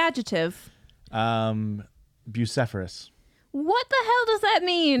 Adjective. Bucephalus. What the hell does that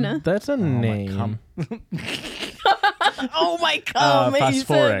mean? That's a name. Oh my god,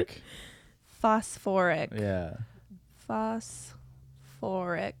 Phosphoric. Phosphoric. Yeah.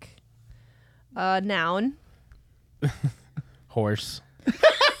 Phosphoric. Noun. Horse.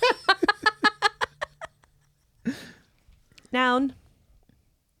 Noun.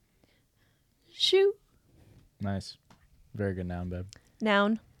 Shoe. Nice. Very good noun, babe.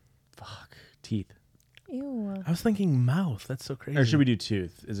 Noun. Fuck. Teeth. Ew. I was thinking mouth. That's so crazy. Or should we do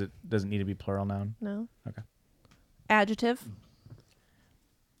tooth? Does it need to be plural noun? No. Okay. Adjective.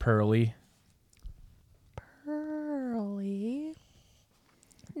 Pearly. Pearly.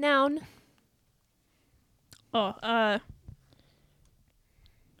 Noun. Oh,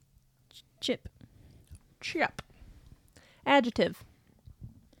 chip. Chip. Adjective.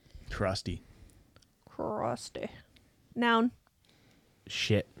 Crusty. Crusty. Noun.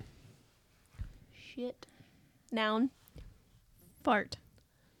 Shit. Shit. Noun. Fart.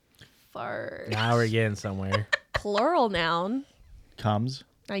 Fart. Now we're getting somewhere. Plural noun. Comes.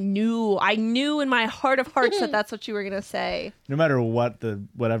 I knew in my heart of hearts that that's what you were gonna say. No matter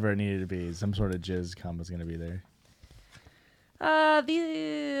whatever it needed to be, some sort of jizz cum was gonna be there.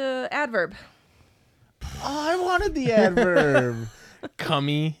 The adverb. Oh, I wanted the adverb.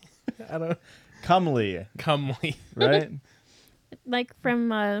 Cummy. I don't. Comely, Comely. right? Like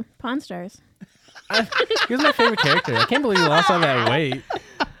from Pawn Stars. He was my favorite character. I can't believe he lost all that weight.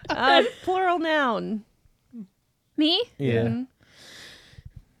 Plural noun. Me? Yeah. Mhm.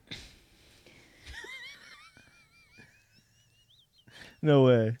 No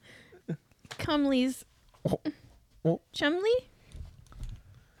way. Cumley's. Oh. Chumley?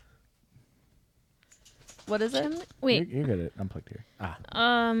 What is it? Chumley? Wait. You're good at unplugged here.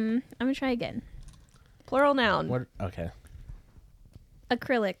 I'm gonna try again. Plural noun. What? Okay.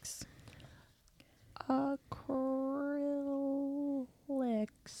 Acrylics.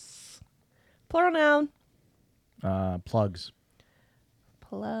 Acrylics. Plural noun. Plugs.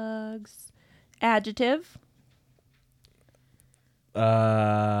 Plugs. Adjective.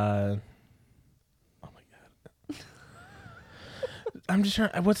 Oh my god. I'm just trying.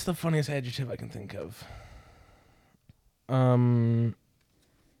 What's the funniest adjective I can think of?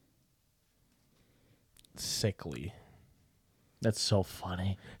 Sickly. That's so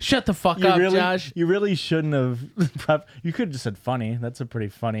funny. Shut the fuck up, Josh. You really shouldn't have. You could have just said funny. That's a pretty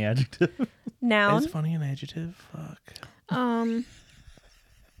funny adjective. Noun. Is funny an adjective? Fuck. Um.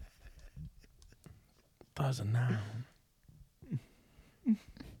 That was a noun.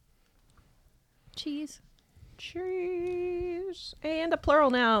 Cheese. Cheese. And a plural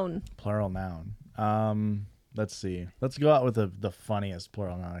noun. Plural noun. Let's see. Let's go out with the funniest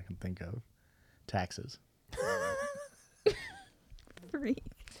plural noun I can think of. Taxes.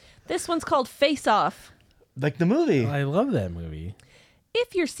 This one's called Face Off. Like the movie. I love that movie.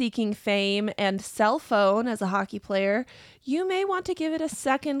 If you're seeking fame and cell phone as a hockey player, you may want to give it a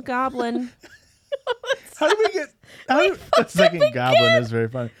second goblin. How did we get? A second goblin is very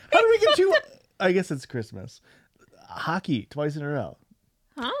funny. How did we get to? I guess it's Christmas. Hockey twice in a row.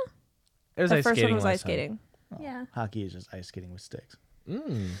 Huh? It was The ice first skating one was last ice skating. Yeah. Hockey is just ice skating with sticks.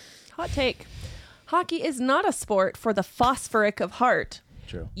 Hot take. Hockey is not a sport for the phosphoric of heart.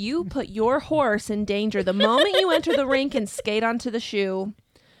 True. You put your horse in danger the moment you enter the rink and skate onto the shoe.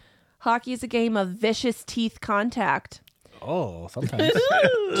 Hockey is a game of vicious teeth contact. Oh, sometimes.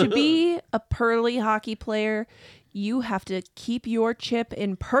 To be a pearly hockey player, you have to keep your chip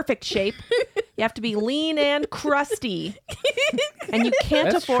in perfect shape. You have to be lean and crusty. And you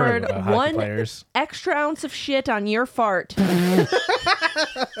can't That's true afford about hockey one players. extra ounce of shit on your fart.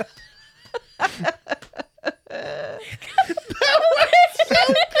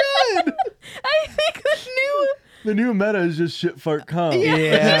 I think new meta is just shit fart cum.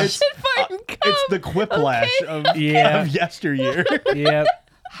 Yeah. Shit, fart, and cum. It's the quiplash of yesteryear. Yep.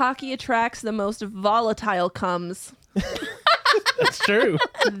 Hockey attracts the most volatile cums. That's true.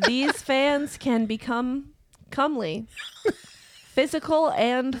 These fans can become comely, physical,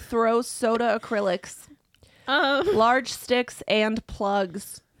 and throw soda acrylics, large sticks and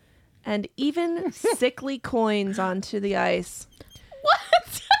plugs, and even sickly coins onto the ice.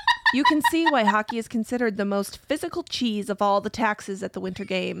 What? You can see why hockey is considered the most physical cheese of all the taxes at the Winter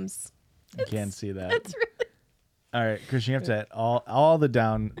Games. I can't see that. That's really. All right, Christian, you have to add all the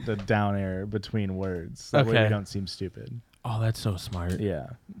down air between words. That way Okay. we don't seem stupid. Oh, that's so smart. Yeah.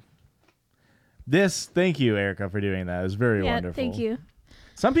 Thank you, Erica, for doing that. It was very wonderful. Thank you.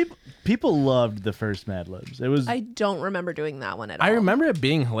 Some people loved the first Mad Libs. It was I don't remember doing that one at all. I remember it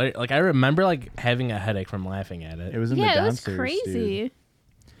being hilarious. Like I remember like having a headache from laughing at it. it was in the Yeah, it was downstairs. crazy. Dude.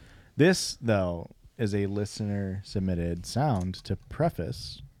 This though is a listener submitted sound to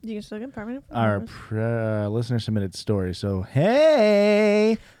preface You can still get permanent. our listener submitted story. So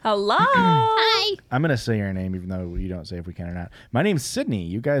hey, Hello. Hi. I'm gonna say your name even though you don't say if we can or not. My name's Sydney.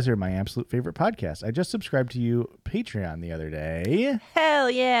 You guys are my absolute favorite podcast. I just subscribed to you Patreon the other day, Hell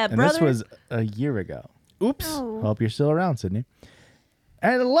yeah, and brother. this was a year ago. Oops. Oh. Hope you're still around, Sydney.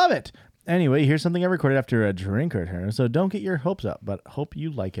 I love it. Anyway, here's something I recorded after a drink or two, so don't get your hopes up, but hope you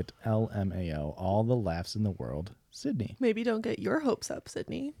like it. LMAO. All the laughs in the world, Sydney. Maybe don't get your hopes up,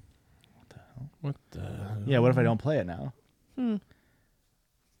 Sydney. What the? Yeah, what if I don't play it now?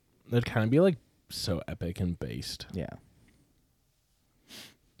 It'd kind of be like so epic and based. Yeah.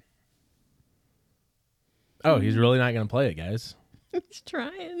 Oh, he's really not gonna play it, guys. He's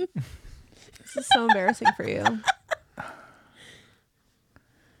trying. This is so embarrassing for you.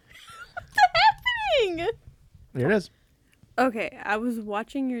 Happening. Here it is. Okay, I was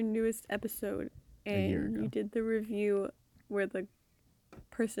watching your newest episode year and ago. you did the review where the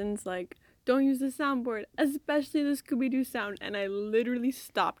person's like, don't use the soundboard, especially the Scooby-Doo sound. And I literally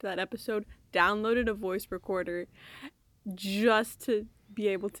stopped that episode, downloaded a voice recorder just to be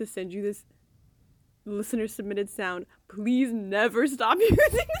able to send you this listener submitted sound. Please never stop using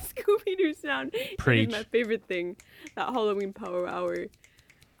the Scooby-Doo sound. Preach. It is my favorite thing. That Halloween Power Hour.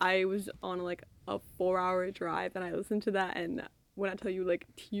 I was on like a 4-hour drive and I listened to that, and when I tell you like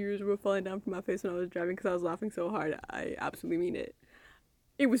tears were falling down from my face when I was driving because I was laughing so hard, I absolutely mean it.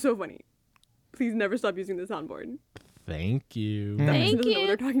 It was so funny. Please never stop using the soundboard. Thank you. That person Thank doesn't know what you.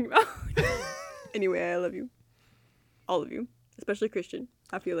 they're talking about. Anyway, I love you. All of you. Especially Christian.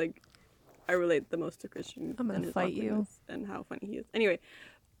 I feel like I relate the most to Christian. I'm gonna and his fight you. awkwardness and how funny he is. Anyway,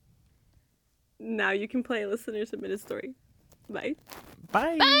 now you can play a listener submitted story. Bye.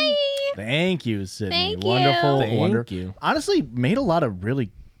 Bye. Bye. Thank you, Sydney. Thank you. Wonderful. Thank wonderful. you. Honestly, made a lot of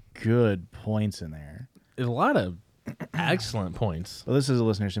really good points in there. There's a lot of excellent points. Well, this is a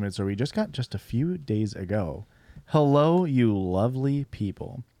listener submitted story we just got just a few days ago. Hello, you lovely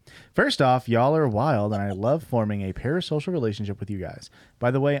people. First off, y'all are wild, and I love forming a parasocial relationship with you guys.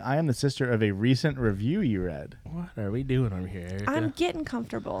 By the way, I am the sister of a recent review you read. What are we doing over here, Erica? I'm getting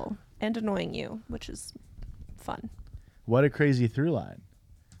comfortable and annoying you, which is fun. What a crazy through line.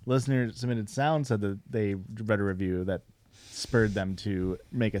 Listener submitted sound said that they read a review that spurred them to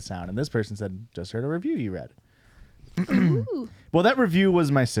make a sound, and this person said, just heard a review you read. Well, that review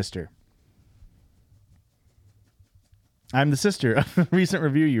was my sister. I'm the sister of a recent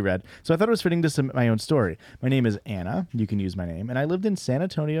review you read, so I thought it was fitting to submit my own story. My name is Anna, you can use my name, and I lived in San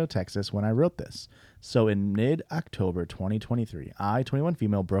Antonio, Texas when I wrote this. So in mid-October 2023, I, 21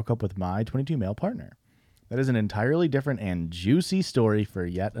 female, broke up with my 22 male partner. That is an entirely different and juicy story for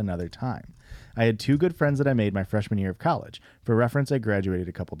yet another time. I had two good friends that I made my freshman year of college. For reference, I graduated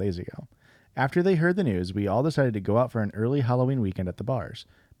a couple days ago. After they heard the news, we all decided to go out for an early Halloween weekend at the bars.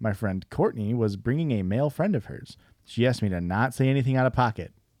 My friend Courtney was bringing a male friend of hers. She asked me to not say anything out of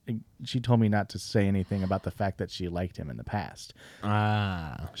pocket. She told me not to say anything about the fact that she liked him in the past.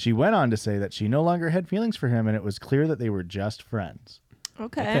 She went on to say that she no longer had feelings for him, and it was clear that they were just friends.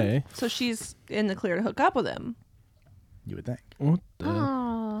 Okay. So she's in the clear to hook up with him. You would think. What the?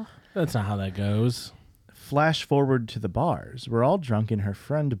 Oh. That's not how that goes. Flash forward to the bars. We're all drunk, and her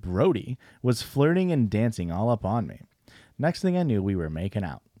friend Brody was flirting and dancing all up on me. Next thing I knew, we were making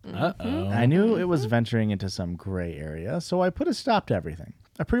out. Uh-oh. I knew it was venturing into some gray area, so I put a stop to everything.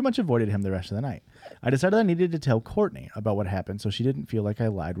 I pretty much avoided him the rest of the night. I decided I needed to tell Courtney about what happened so she didn't feel like I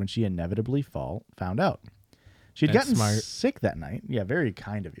lied when she inevitably found out. She'd That's gotten smart. sick that night. Yeah, very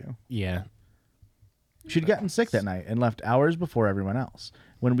kind of you. Yeah. She'd gotten sick that night and left hours before everyone else.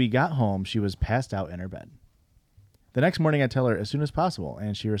 When we got home, she was passed out in her bed. The next morning, I tell her as soon as possible,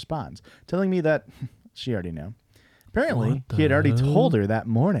 and she responds, telling me that she already knew. Apparently, he had already told her that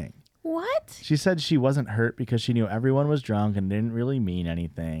morning. What? She said she wasn't hurt because she knew everyone was drunk and didn't really mean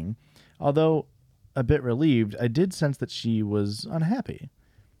anything. Although a bit relieved, I did sense that she was unhappy.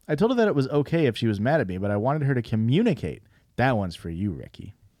 I told her that it was okay if she was mad at me, but I wanted her to communicate. That one's for you,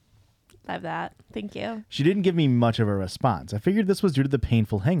 Ricky. Love that. Thank you. She didn't give me much of a response. I figured this was due to the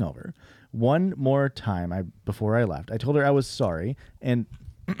painful hangover. One more time before I left, I told her I was sorry and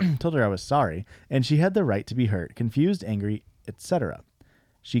and she had the right to be hurt, confused, angry, etc.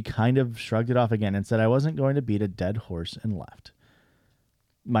 She kind of shrugged it off again and said I wasn't going to beat a dead horse and left.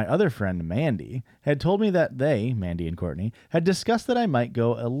 My other friend, Mandy, had told me that they, Mandy and Courtney, had discussed that I might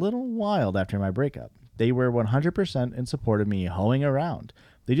go a little wild after my breakup. They were 100% in support of me hoeing around.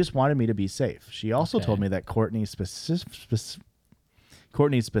 They just wanted me to be safe. She also told me that Courtney specifically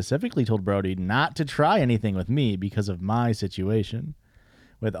told Brody not to try anything with me because of my situation.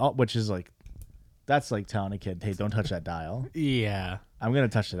 Which is like, that's like telling a kid, hey, don't touch that dial. Yeah. I'm going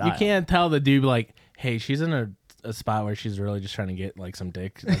to touch the dial. You can't tell the dude, like, hey, she's in a spot where she's really just trying to get, like, some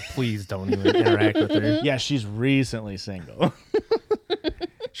dick. Like, please don't even interact with her. Yeah, she's recently single.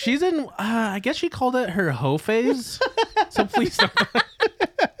 She's in, I guess she called it her hoe phase. So please don't.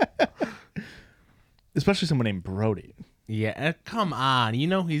 Especially someone named Brody. Yeah, come on. You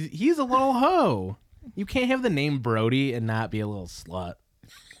know, he's a little hoe. You can't have the name Brody and not be a little slut.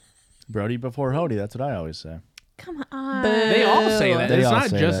 Brody before Hody, that's what I always say. Come on. They all say that. It's not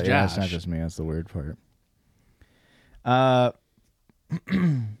just Josh. Yeah, it's not just me. That's the weird part.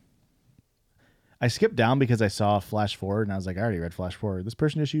 I skipped down because I saw flash forward, and I was like, I already read flash forward. This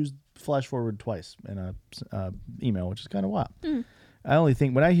person just used flash forward twice in a email, which is kind of wild. I only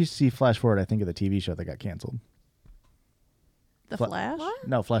think when I see flash forward, I think of the TV show that got canceled. The Flash?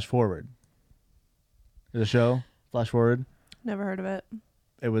 No, Flash Forward. There's a show, Flash Forward. Never heard of it.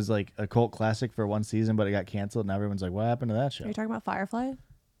 It was like a cult classic for one season, but it got canceled, and everyone's like, what happened to that show? Are you talking about Firefly?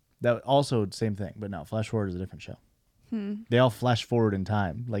 That also same thing, but no, Flash Forward is a different show. They all flash forward in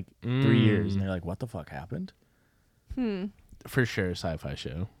time, like 3 years, and they're like, what the fuck happened? For sure, sci-fi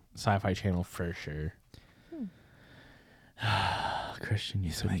show. Sci-fi channel for sure. Christian,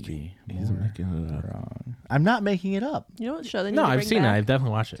 he's making it up. wrong. I'm not making it up. You know what show they need No, to I've bring seen it. back I've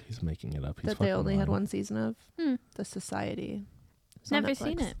definitely watched it. He's making it up. He's that they fucking only had lying. one season of? The Society. It's on Never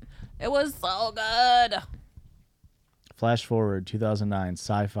seen Netflix. it. It was so good. Flash Forward 2009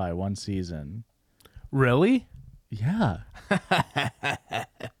 sci-fi one season. Really? Yeah.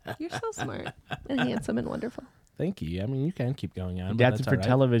 You're so smart and handsome and wonderful. Thank you. I mean, you can keep going on. but Adapted that's for all right.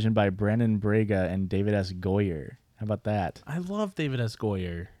 television by Brandon Braga and David S. Goyer. How about that? I love David S.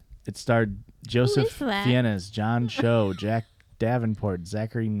 Goyer. It starred Joseph Who is that? Fiennes, John Cho, Jack Davenport,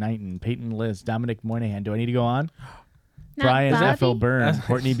 Zachary Knighton, Peyton List, Dominic Moynihan. Do I need to go on? Not Brian Bobby? Ethel Byrne,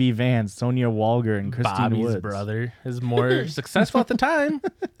 Courtney B. Vance, Sonia Walger, and Christine Bobby's Woods. brother is more successful at the time.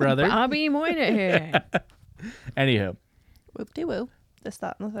 Brother. Bobby Moynihan. Anywho. Whoop-de-woo. This,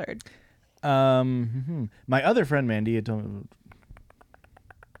 that, and the third. My other friend Mandy had told me.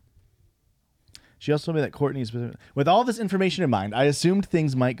 She also told me that Courtney's with all this information in mind, I assumed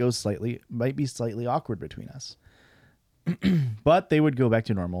things might be slightly awkward between us. But they would go back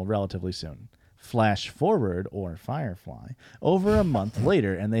to normal relatively soon. Flash forward, or Firefly, over a month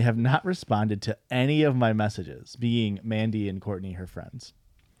later, and they have not responded to any of my messages, being Mandy and Courtney, her friends.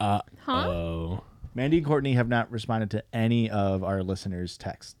 Oh. Mandy and Courtney have not responded to any of our listeners'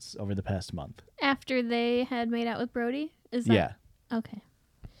 texts over the past month. After they had made out with Brody? Is that? Yeah. Okay.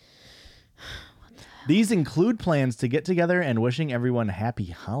 These include plans to get together and wishing everyone happy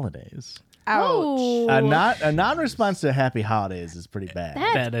holidays. Ouch. Oh, A non-response to happy holidays is pretty bad.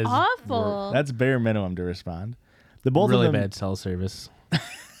 that's That is awful. That's bare minimum to respond. The both Really of them, bad cell service.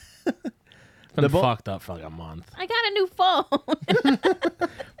 Been fucked up for like a month. I got a new phone.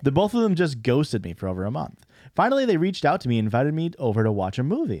 The both of them just ghosted me for over a month. Finally, they reached out to me and invited me over to watch a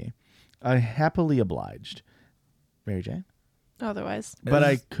movie. I happily obliged. Mary Jane? Otherwise. But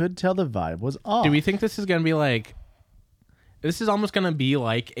I could tell the vibe was off. Do we think this is going to be like... This is almost going to be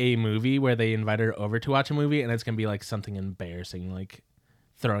like a movie where they invite her over to watch a movie and it's going to be like something embarrassing, like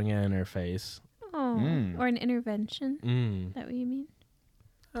throwing it in her face. Oh, or an intervention. Is that what you mean?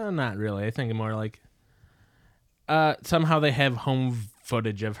 Not really. I think more like... somehow they have home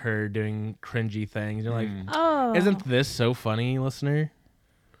footage of her doing cringy things. You're like, Oh. isn't this so funny, listener?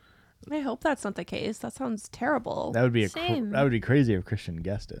 I hope that's not the case. That sounds terrible. That would be Same. that would be crazy if Christian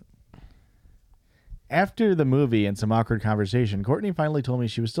guessed it. After the movie and some awkward conversation, Courtney finally told me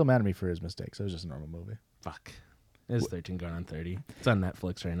she was still mad at me for his mistakes. It was just a normal movie. Fuck. It's 13 going on 30. It's on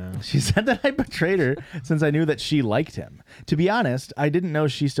Netflix right now. She said that I betrayed her since I knew that she liked him. To be honest, I didn't know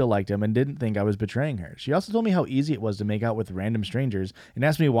she still liked him and didn't think I was betraying her. She also told me how easy it was to make out with random strangers and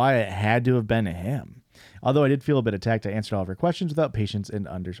asked me why it had to have been him. Although I did feel a bit attacked, I answered all of her questions without patience and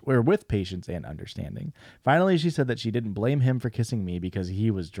with patience and understanding. Finally, she said that she didn't blame him for kissing me because he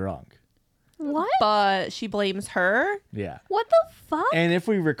was drunk. What? But she blames her. Yeah. What the fuck? And if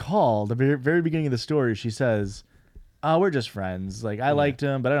we recall, the very beginning of the story, she says, "Oh, we're just friends. Like, I liked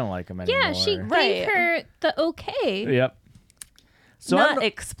him, but I don't like him anymore." Yeah, she Right. gave her the okay. Yep. So Not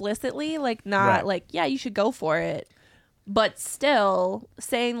explicitly, like, not Right. like, yeah, you should go for it. But still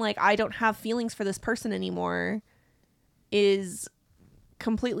saying, like, I don't have feelings for this person anymore is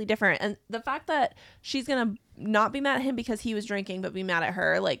completely different. And the fact that she's going to not be mad at him because he was drinking, but be mad at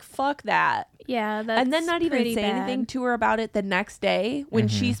her, like, fuck that. Yeah, that's And then not even pretty say bad. anything to her about it the next day when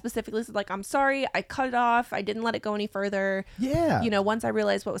she specifically said, like, I'm sorry, I cut it off. I didn't let it go any further. yeah. You know, once I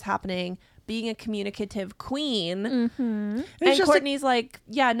realized what was happening, being a communicative queen. Mm-hmm. And Courtney's like,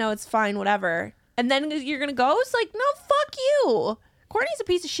 yeah, no, it's fine, whatever. And then you're going to go? It's like, no, fuck you. Courtney's a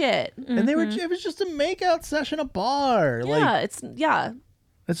piece of shit. And they were. It was just a makeout session, a bar. Yeah, Like,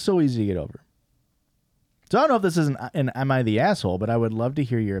 it's so easy to get over. So I don't know if this is an Am I the Asshole, but I would love to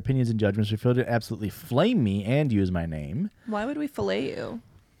hear your opinions and judgments. Feel free to absolutely flame me and use my name. Why would we fillet you?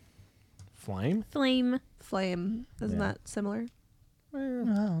 Flame? Flame. Flame. Isn't Yeah. that similar?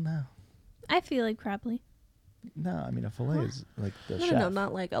 Oh, no. I feel like probably. No, I mean, a fillet is like the No, chef. no,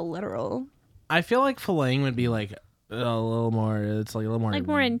 not like a literal. I feel like filleting would be like a little more. It's like a little more. Like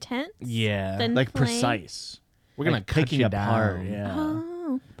more intense? Yeah. than Like flame? precise. We're gonna Like cut picking you apart. down. Yeah.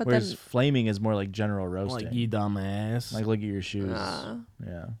 Oh. But Whereas then, flaming is more like general roasting. Like you dumbass. Like, look at your shoes.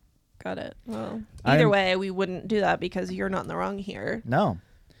 Yeah. got it. Well, I'm- either way, we wouldn't do that because you're not in the wrong here. No.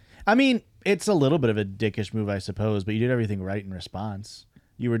 I mean, it's a little bit of a dickish move, I suppose, but you did everything right in response.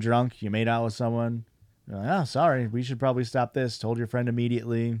 You were drunk. You made out with someone. You're like, oh, sorry. We should probably stop this. Told your friend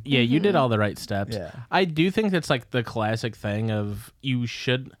immediately. Yeah, you did all the right steps. Yeah. I do think that's like the classic thing of you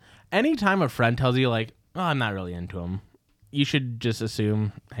should. Anytime a friend tells you like, "Oh, I'm not really into him," you should just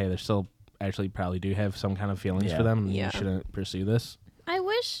assume, hey, they still actually probably do have some kind of feelings Yeah. for them, and Yeah. you shouldn't pursue this. I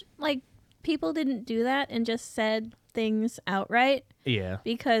wish like people didn't do that and just said things outright, Yeah.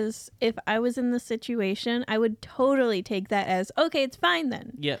 because if I was in the situation, I would totally take that as, okay, it's fine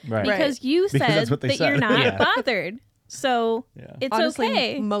then. Yeah. Right. Because you Because said that's what they that you're said. not Yeah. bothered. So Yeah. it's Honestly,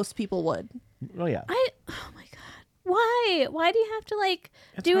 okay. most people would. Oh, yeah. Oh my god. Why? Why do you have to like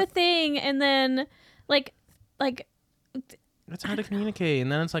It's do hard- a thing and then like It's hard to communicate, and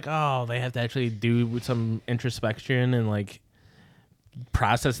then it's like, oh, they have to actually do some introspection and like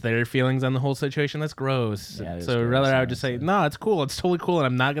process their feelings on the whole situation. That's gross. Yeah, it is So gross, rather, I would just say, honestly. no, it's cool. It's totally cool, and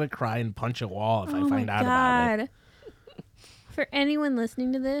I'm not gonna cry and punch a wall if I find out about it. For anyone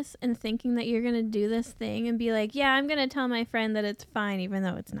listening to this and thinking that you're gonna do this thing and be like, yeah, I'm gonna tell my friend that it's fine even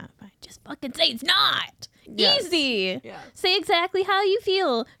though it's not fine, just fucking say it's not. Yes. Easy. Yeah. Say exactly how you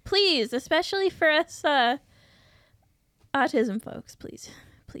feel, please, especially for us autism folks, please,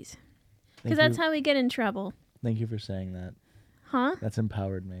 because Thank that's you. how we get in trouble. Thank you for saying that. Huh? That's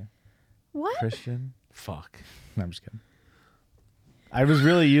empowered me. What? Christian? Fuck. No, I'm just kidding. I was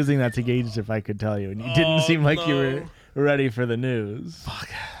really using that to gauge if I could tell you, and you didn't seem like you were ready for the news.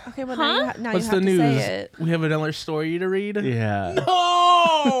 Okay, but Huh? now What's you the have to news? say it. We have another story to read. Yeah.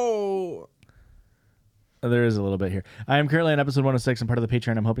 No. There is a little bit here. I am currently on episode 106 and part of the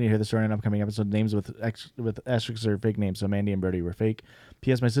Patreon. I'm hoping to hear the story in an upcoming episode. Names with asterisks or fake names. So Mandy and Brody were fake.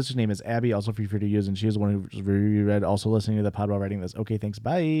 P.S. My sister's name is Abby, also free to use, and she is the one who reread, also listening to the pod while writing this. Okay, thanks.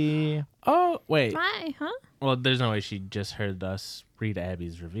 Bye. Oh wait. Why? Huh? Well, there's no way she just heard us read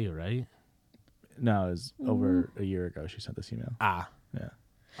Abby's review, right? No, it was over a year ago she sent this email. Ah, Yeah.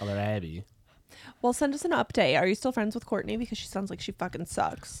 other Abby. Well, send us an update. Are you still friends with Courtney? Because she sounds like she fucking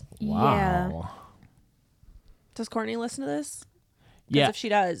sucks. Yeah. Wow. Does Courtney listen to this? 'Cause Yeah. if she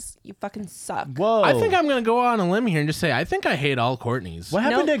does, you fucking suck. Whoa. I think I'm gonna go on a limb here and just say I think I hate all Courtneys. What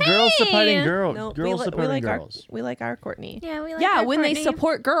happened No. to girls Hey! supporting girls? No, Girls we supporting like girls. we like our Courtney. Yeah, we like Yeah, our when they Courtney.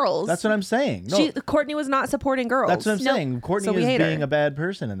 support girls. That's what I'm saying. No, Courtney was not supporting girls. that's what I'm Nope. saying. Courtney So we is hate being her. a bad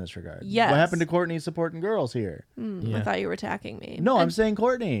person in this regard. Yes. What happened to Courtney supporting girls here? Yeah. I thought you were attacking me. No, I'm saying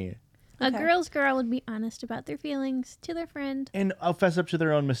Courtney. A Okay. girl's girl would be honest about their feelings to their friend And I'll fess up to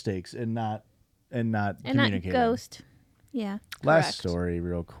their own mistakes and not and not communicate. ghost. Yeah. Last Correct. story,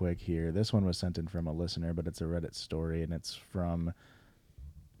 real quick here. This one was sent in from a listener, but it's a Reddit story, and it's from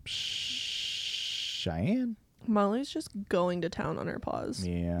Cheyenne. Molly's just going to town on her paws.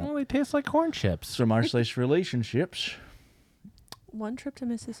 Yeah. Well, they taste like corn It's chips. from r/relationships. One trip to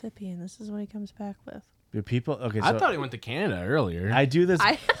Mississippi, and this is what he comes back with. Do people? Okay, so I thought he went to Canada earlier. I do this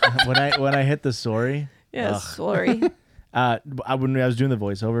when I hit the sorry. Yeah, sorry. When I was doing the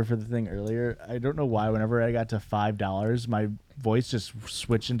voiceover for the thing earlier, I don't know why. Whenever I got to $5, my voice just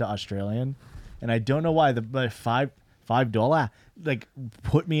switched into Australian, and I don't know why. The $5 like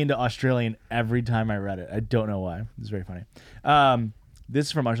put me into Australian every time I read it. I don't know why. It's very funny. This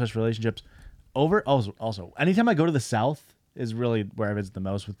is from Our Such Relationships. Also, anytime I go to the South is really where I visit the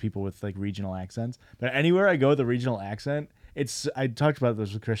most with people with like regional accents. But anywhere I go with a regional accent, I talked about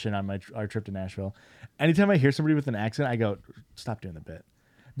this with Christian on our trip to Nashville. Anytime I hear somebody with an accent, I go, stop doing the bit.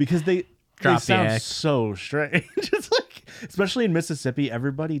 Because they sound so strange. It's like, especially in Mississippi,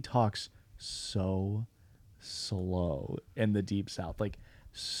 everybody talks so slow in the deep South. Like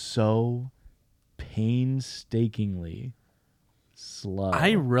so painstakingly slow.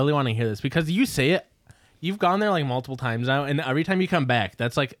 I really want to hear this because you say it. You've gone there like multiple times now, and every time you come back,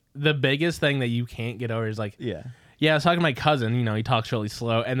 that's like the biggest thing that you can't get over is like, yeah, I was talking to my cousin, he talks really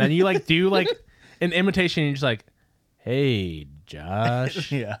slow, and then you like do like an imitation, and you're just like, hey,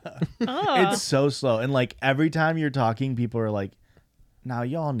 Josh. Yeah. It's so slow. And like every time you're talking, people are like, now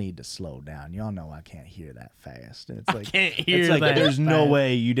y'all need to slow down. Y'all know I can't hear that fast. And it's like, can't hear that there's fast. no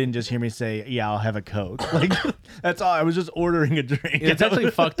way you didn't just hear me say, yeah, I'll have a Coke. Like that's all. I was just ordering a drink. It's actually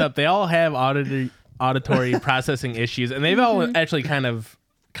fucked up. They all have auditory processing issues, and they've all actually kind of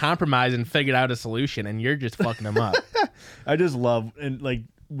compromised and figured out a solution, and you're just fucking them up. I just love, and like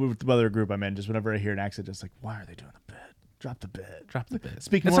with the other group I'm in, just whenever I hear an accent, just like, why are they doing the bit? Drop the bit.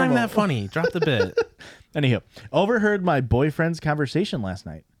 Speak It's more not even about- that funny. Drop the bit. Anywho, overheard my boyfriend's conversation last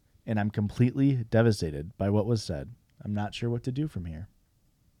night, and I'm completely devastated by what was said. I'm not sure what to do from here.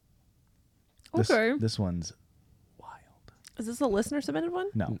 Okay. This one's wild. Is this a listener submitted one?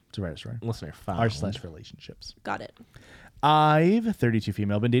 No, it's a Reddit story. Listener found. R/relationships. Got it. I've 32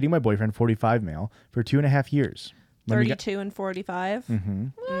 female, been dating my boyfriend 45 male for 2.5 years. 32 and 45.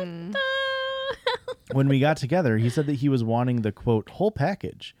 When we got together, he said that he was wanting the quote whole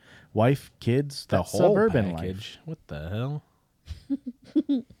package, wife, kids, The that whole suburban package. life. What the hell?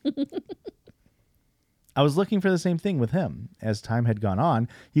 I was looking for the same thing with him. As time had gone on,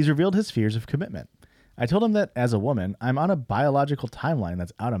 he's revealed his fears of commitment. I told him that as a woman, I'm on a biological timeline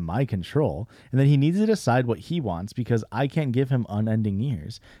that's out of my control, and that he needs to decide what he wants because I can't give him unending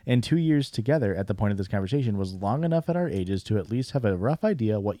years. And 2 years together at the point of this conversation was long enough at our ages to at least have a rough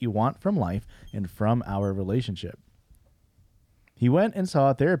idea what you want from life and from our relationship. He went and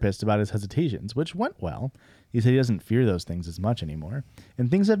saw a therapist about his hesitations, which went well. He said he doesn't fear those things as much anymore, and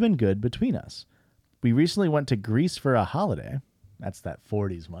things have been good between us. We recently went to Greece for a holiday. That's that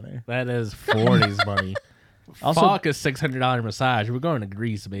 40s money. That is 40s money. Also- Fuck a $600 massage. We're going to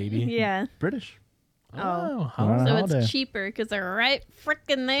Greece, baby. Yeah. British. Oh, On a So holiday. it's cheaper because they're right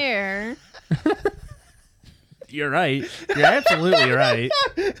freaking there. you're right. You're absolutely right.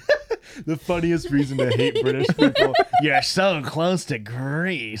 The funniest reason to hate British people. You're so close to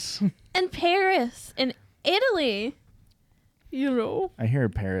Greece. And Paris and Italy. You know. I hear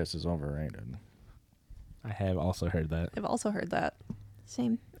Paris is overrated. I have also heard that. I've also heard that.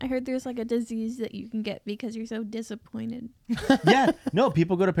 Same. I heard there's like a disease that you can get because you're so disappointed. Yeah. No,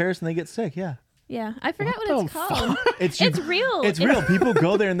 people go to Paris and they get sick. Yeah. Yeah. I forgot What what, the it's called. It's real. It's real. People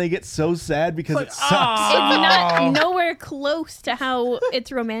go there and they get so sad because it sucks. It's not nowhere close to how it's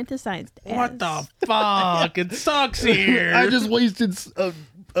romanticized. What as. the fuck? It sucks here. I just wasted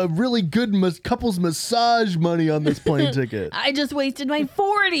a really good couple's massage money on this plane ticket. I just wasted my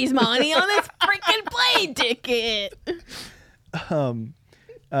 40s money on this freaking plane ticket.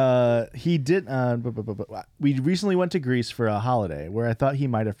 He did. We recently went to Greece for a holiday where I thought he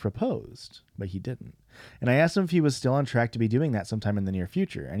might have proposed, but he didn't. And I asked him if he was still on track to be doing that sometime in the near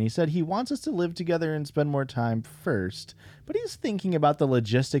future. And he said he wants us to live together and spend more time first, but he's thinking about the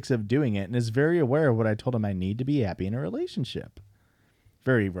logistics of doing it and is very aware of what I told him I need to be happy in a relationship.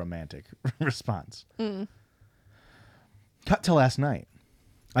 Very romantic response. Cut to last night.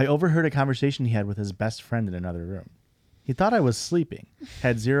 I overheard a conversation he had with his best friend in another room. He thought I was sleeping,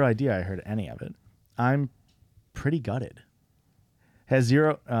 had zero idea I heard any of it. I'm pretty gutted.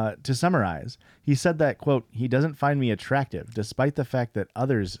 To summarize, he said that, quote, he doesn't find me attractive, despite the fact that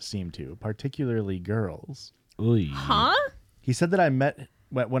others seem to, particularly girls. Huh? He said that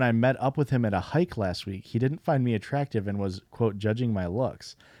when I met up with him at a hike last week, he didn't find me attractive and was, quote, judging my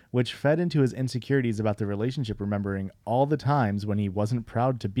looks, which fed into his insecurities about the relationship, remembering all the times when he wasn't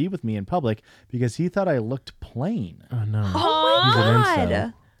proud to be with me in public because he thought I looked plain. Oh, no. Oh He's an my incel.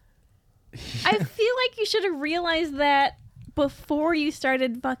 god. I feel like you should have realized that before you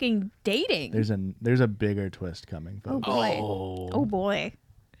started fucking dating. There's a bigger twist coming, folks. boy. Oh. Oh boy.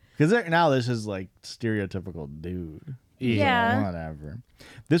 Because now this is like stereotypical dude. Yeah. Whatever.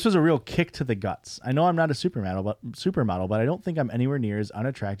 This was a real kick to the guts. I know I'm not a supermodel, but I don't think I'm anywhere near as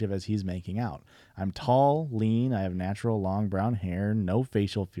unattractive as he's making out. I'm tall, lean, I have natural long brown hair, no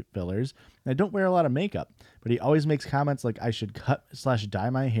facial fillers, and I don't wear a lot of makeup. But he always makes comments like I should cut/dye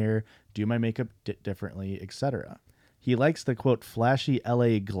my hair, do my makeup differently, etc. He likes the, quote, flashy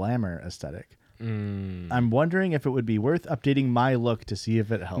LA glamour aesthetic. I'm wondering if it would be worth updating my look to see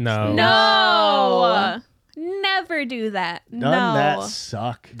if it helps. No. Never do that. Doesn't No. that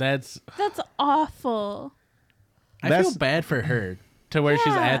suck? That's awful. I feel bad for her to where she's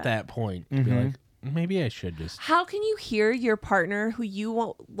Yeah. at that point. To be like, maybe I should just. How can you hear your partner who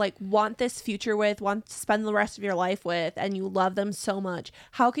you want this future with, want to spend the rest of your life with, and you love them so much?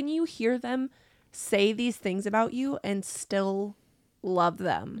 How can you hear them say these things about you and still love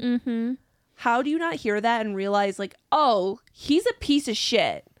them? Mm-hmm. How do you not hear that and realize, like, oh, he's a piece of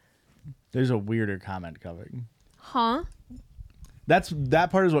shit? There's a weirder comment coming. Huh?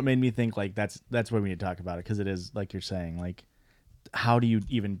 That part is what made me think like that's why we need to talk about it, because it is like you're saying, like, how do you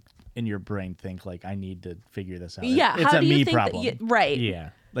even in your brain think like I need to figure this out? Yeah, it's how a do you me think problem. right? Yeah.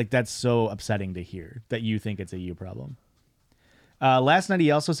 Like that's so upsetting to hear that you think it's a you problem. Last night he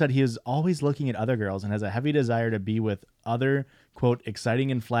also said he is always looking at other girls and has a heavy desire to be with other, quote, exciting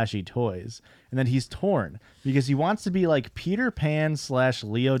and flashy toys, and then he's torn because he wants to be like Peter Pan /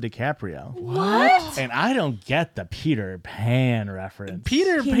 Leo DiCaprio. What? And I don't get the Peter Pan reference.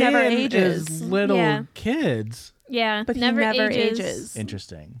 Peter He Pan never ages. is little Yeah. kids. Yeah. But never he never ages. ages.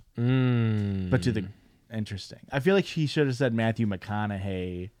 Interesting. But To the interesting. I feel like he should have said Matthew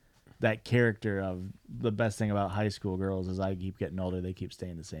McConaughey, that character of the best thing about high school girls is I keep getting older, they keep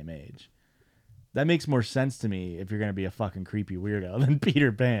staying the same age. That makes more sense to me if you're going to be a fucking creepy weirdo than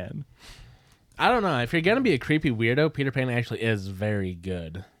Peter Pan. I don't know. If you're going to be a creepy weirdo, Peter Pan actually is very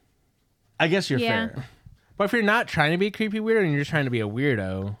good. I guess you're Yeah. fair. But if you're not trying to be a creepy weirdo and you're just trying to be a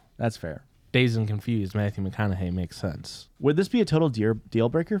weirdo, That's fair. Dazed and Confused, Matthew McConaughey makes sense. Would this be a total deal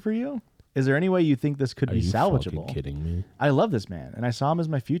breaker for you? Is there any way you think this could be salvageable? Kidding me? I love this man, and I saw him as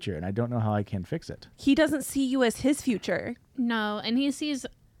my future, and I don't know how I can fix it. He doesn't see you as his future. No, and he sees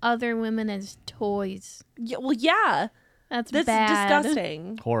other women as toys. Yeah, well, yeah. That's That's bad.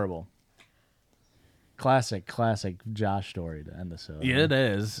 disgusting. Horrible. Classic Josh story to end the show. Yeah, it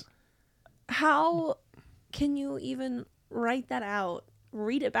is. How can you even write that out,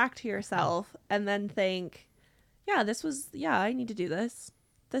 read it back to yourself, and then think, yeah, I need to do this.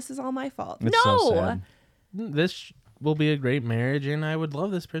 This is all my fault. It's no. so sad. This will be a great marriage, and I would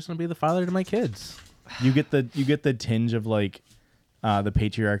love this person to be the father to my kids. You get the tinge of like the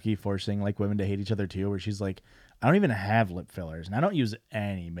patriarchy forcing like women to hate each other too, where she's like, I don't even have lip fillers and I don't use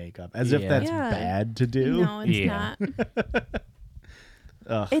any makeup, as if Yeah. that's Yeah. bad to do. No, it's Yeah.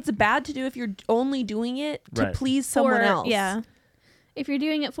 not. It's bad to do if you're only doing it to Right. please someone else. Yeah. If you're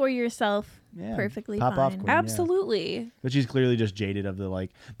doing it for yourself, Yeah, perfectly pop fine. off queen. Yeah. Absolutely. But she's clearly just jaded of the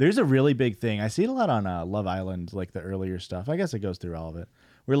like. There's a really big thing. I see it a lot on Love Island, like the earlier stuff. I guess it goes through all of it.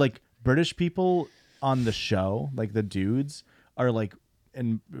 Where like British people on the show, like the dudes, are like,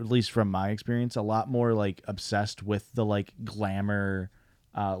 and at least from my experience, a lot more like obsessed with the like glamour,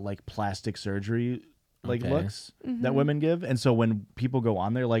 like plastic surgery, like Okay. looks that women give. And so when people go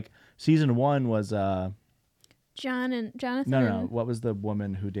on there, like season 1 was John and Jonathan. no. What was the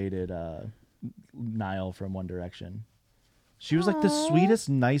woman who dated Niall from One Direction? She was like the sweetest,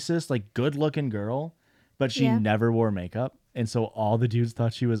 nicest, like good-looking girl, but she Yeah. never wore makeup, and so all the dudes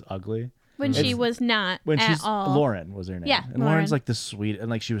thought she was ugly. When she It's- was not When at she's all. Lauren was her name, Yeah, and Lauren's Lauren. like the sweet, and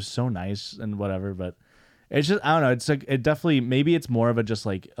like she was so nice and whatever, but it's just I don't know. It's like it definitely maybe it's more of a just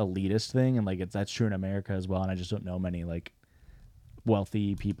like elitist thing, and like that's true in America as well. And I just don't know many like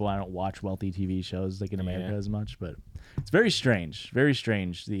wealthy people. I don't watch wealthy TV shows like in America Yeah. as much, but it's very strange. Very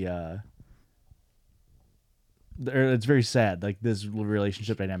strange. It's very sad. Like this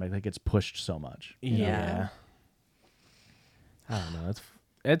relationship dynamic, like it's pushed so much. Yeah. I don't know.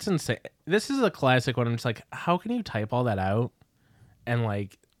 It's insane. This is a classic one. I'm just like, how can you type all that out? And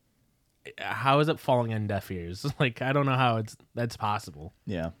like, how is it falling on deaf ears? Like, I don't know how that's possible.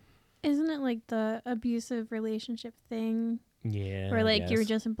 Yeah. Isn't it like the abusive relationship thing? Yeah. Where I like you're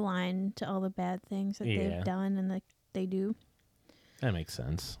guess. just blind to all the bad things that Yeah. they've done and that they do. That makes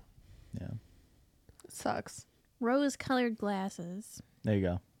sense. Yeah. It sucks. Rose colored glasses. There you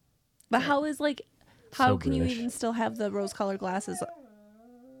go. But how So can you British. even still have the rose-colored glasses?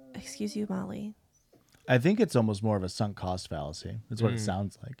 Excuse you, Molly. I think it's almost more of a sunk cost fallacy. That's what it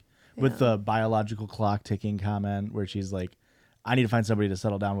sounds like. With Yeah. the biological clock ticking comment where she's like, I need to find somebody to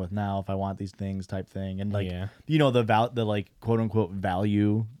settle down with now if I want these things type thing. And like, the like quote unquote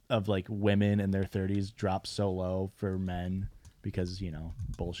value of like women in their 30s drops so low for men because,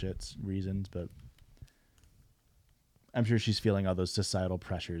 bullshit reasons. But I'm sure she's feeling all those societal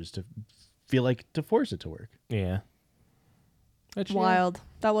pressures to feel like to force it to work. Yeah. Wild.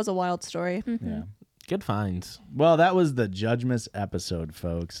 That was a wild story. Mm-hmm. Yeah. Good finds. Well, that was the Judgemas episode,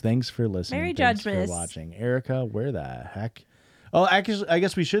 folks. Thanks for listening. Merry Thanks Judgemas. for watching. Erica, where the heck? Oh, actually, I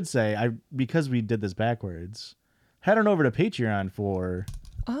guess we should say, because we did this backwards, head on over to Patreon for...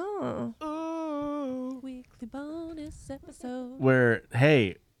 Weekly bonus episode. Where,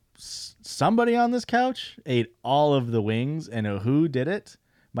 hey, somebody on this couch ate all of the wings, and who did it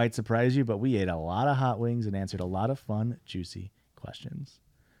might surprise you, but we ate a lot of hot wings and answered a lot of fun, juicy questions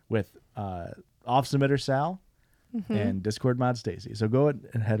with off-submitter Sal and Discord mod Stacy. So go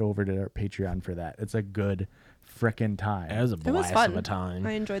and head over to our Patreon for that. It's a good frickin' time. It was a blast of a time.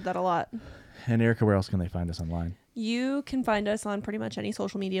 I enjoyed that a lot. And Erica, where else can they find us online? You can find us on pretty much any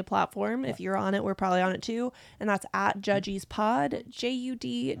social media platform. If you're on it, we're probably on it too. And that's at Judgies Pod,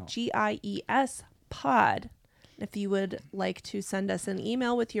 JUDGIES Pod. If you would like to send us an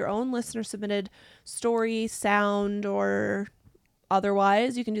email with your own listener submitted story, sound, or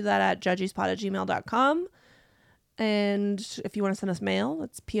otherwise, you can do that at judgiespod@gmail.com. And if you want to send us mail,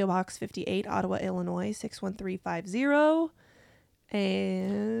 it's P.O. Box 58, Ottawa, Illinois, 61350.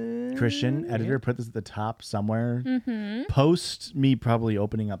 And Christian, editor, put this at the top somewhere. Post me probably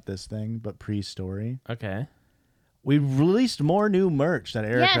opening up this thing, but pre-story. Okay. We released more new merch that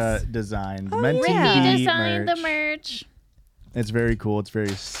Erica designed. Meant to Ricky be designed merch. the merch. It's very cool. It's very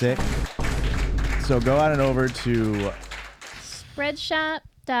sick. So go on and over to...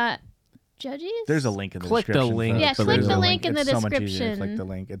 Spreadshop.judgies? There's a link in the Click the description. link. folks. Yeah, click There's the a link in the It's so much easier to click description. the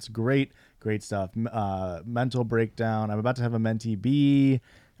link. It's great stuff. Mental breakdown. I'm about to have a mentee B.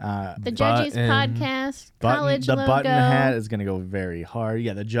 The Judgies podcast, college the logo. button hat is going to go very hard.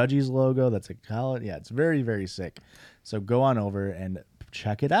 Yeah, the Judgies logo. That's a college. Yeah, it's very, very sick. So go on over and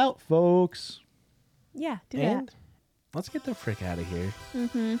check it out, folks. Yeah, do And that. let's get the frick out of here.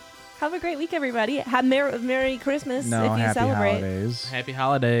 Have a great week, everybody. Have Merry Christmas No, if you happy celebrate. holidays. Happy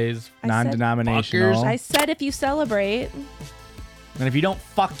holidays. I said- Non-denominational. I said if you celebrate. And if you don't,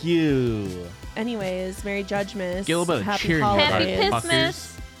 fuck you. Anyways, Merry Judgemas. Get a little bit of Happy cheering. holidays. Happy Fuckers.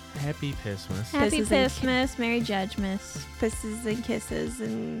 Pissmas. Happy Pissmas. Happy Kisses and Pissmas. Merry Judgemas. Pisses and kisses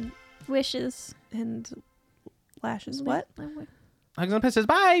and Wishes. lashes. What? Hugs and pisses.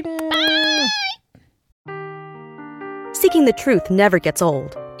 Bye. Seeking the truth never gets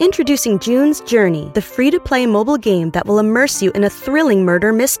old. Introducing June's Journey, the free-to-play mobile game that will immerse you in a thrilling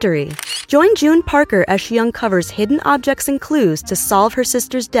murder mystery. Join June Parker as she uncovers hidden objects and clues to solve her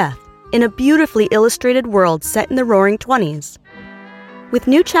sister's death in a beautifully illustrated world set in the Roaring 20s. With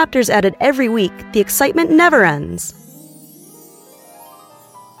new chapters added every week, the excitement never ends.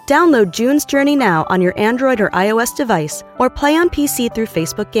 Download June's Journey now on your Android or iOS device, or play on PC through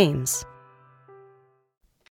Facebook Games.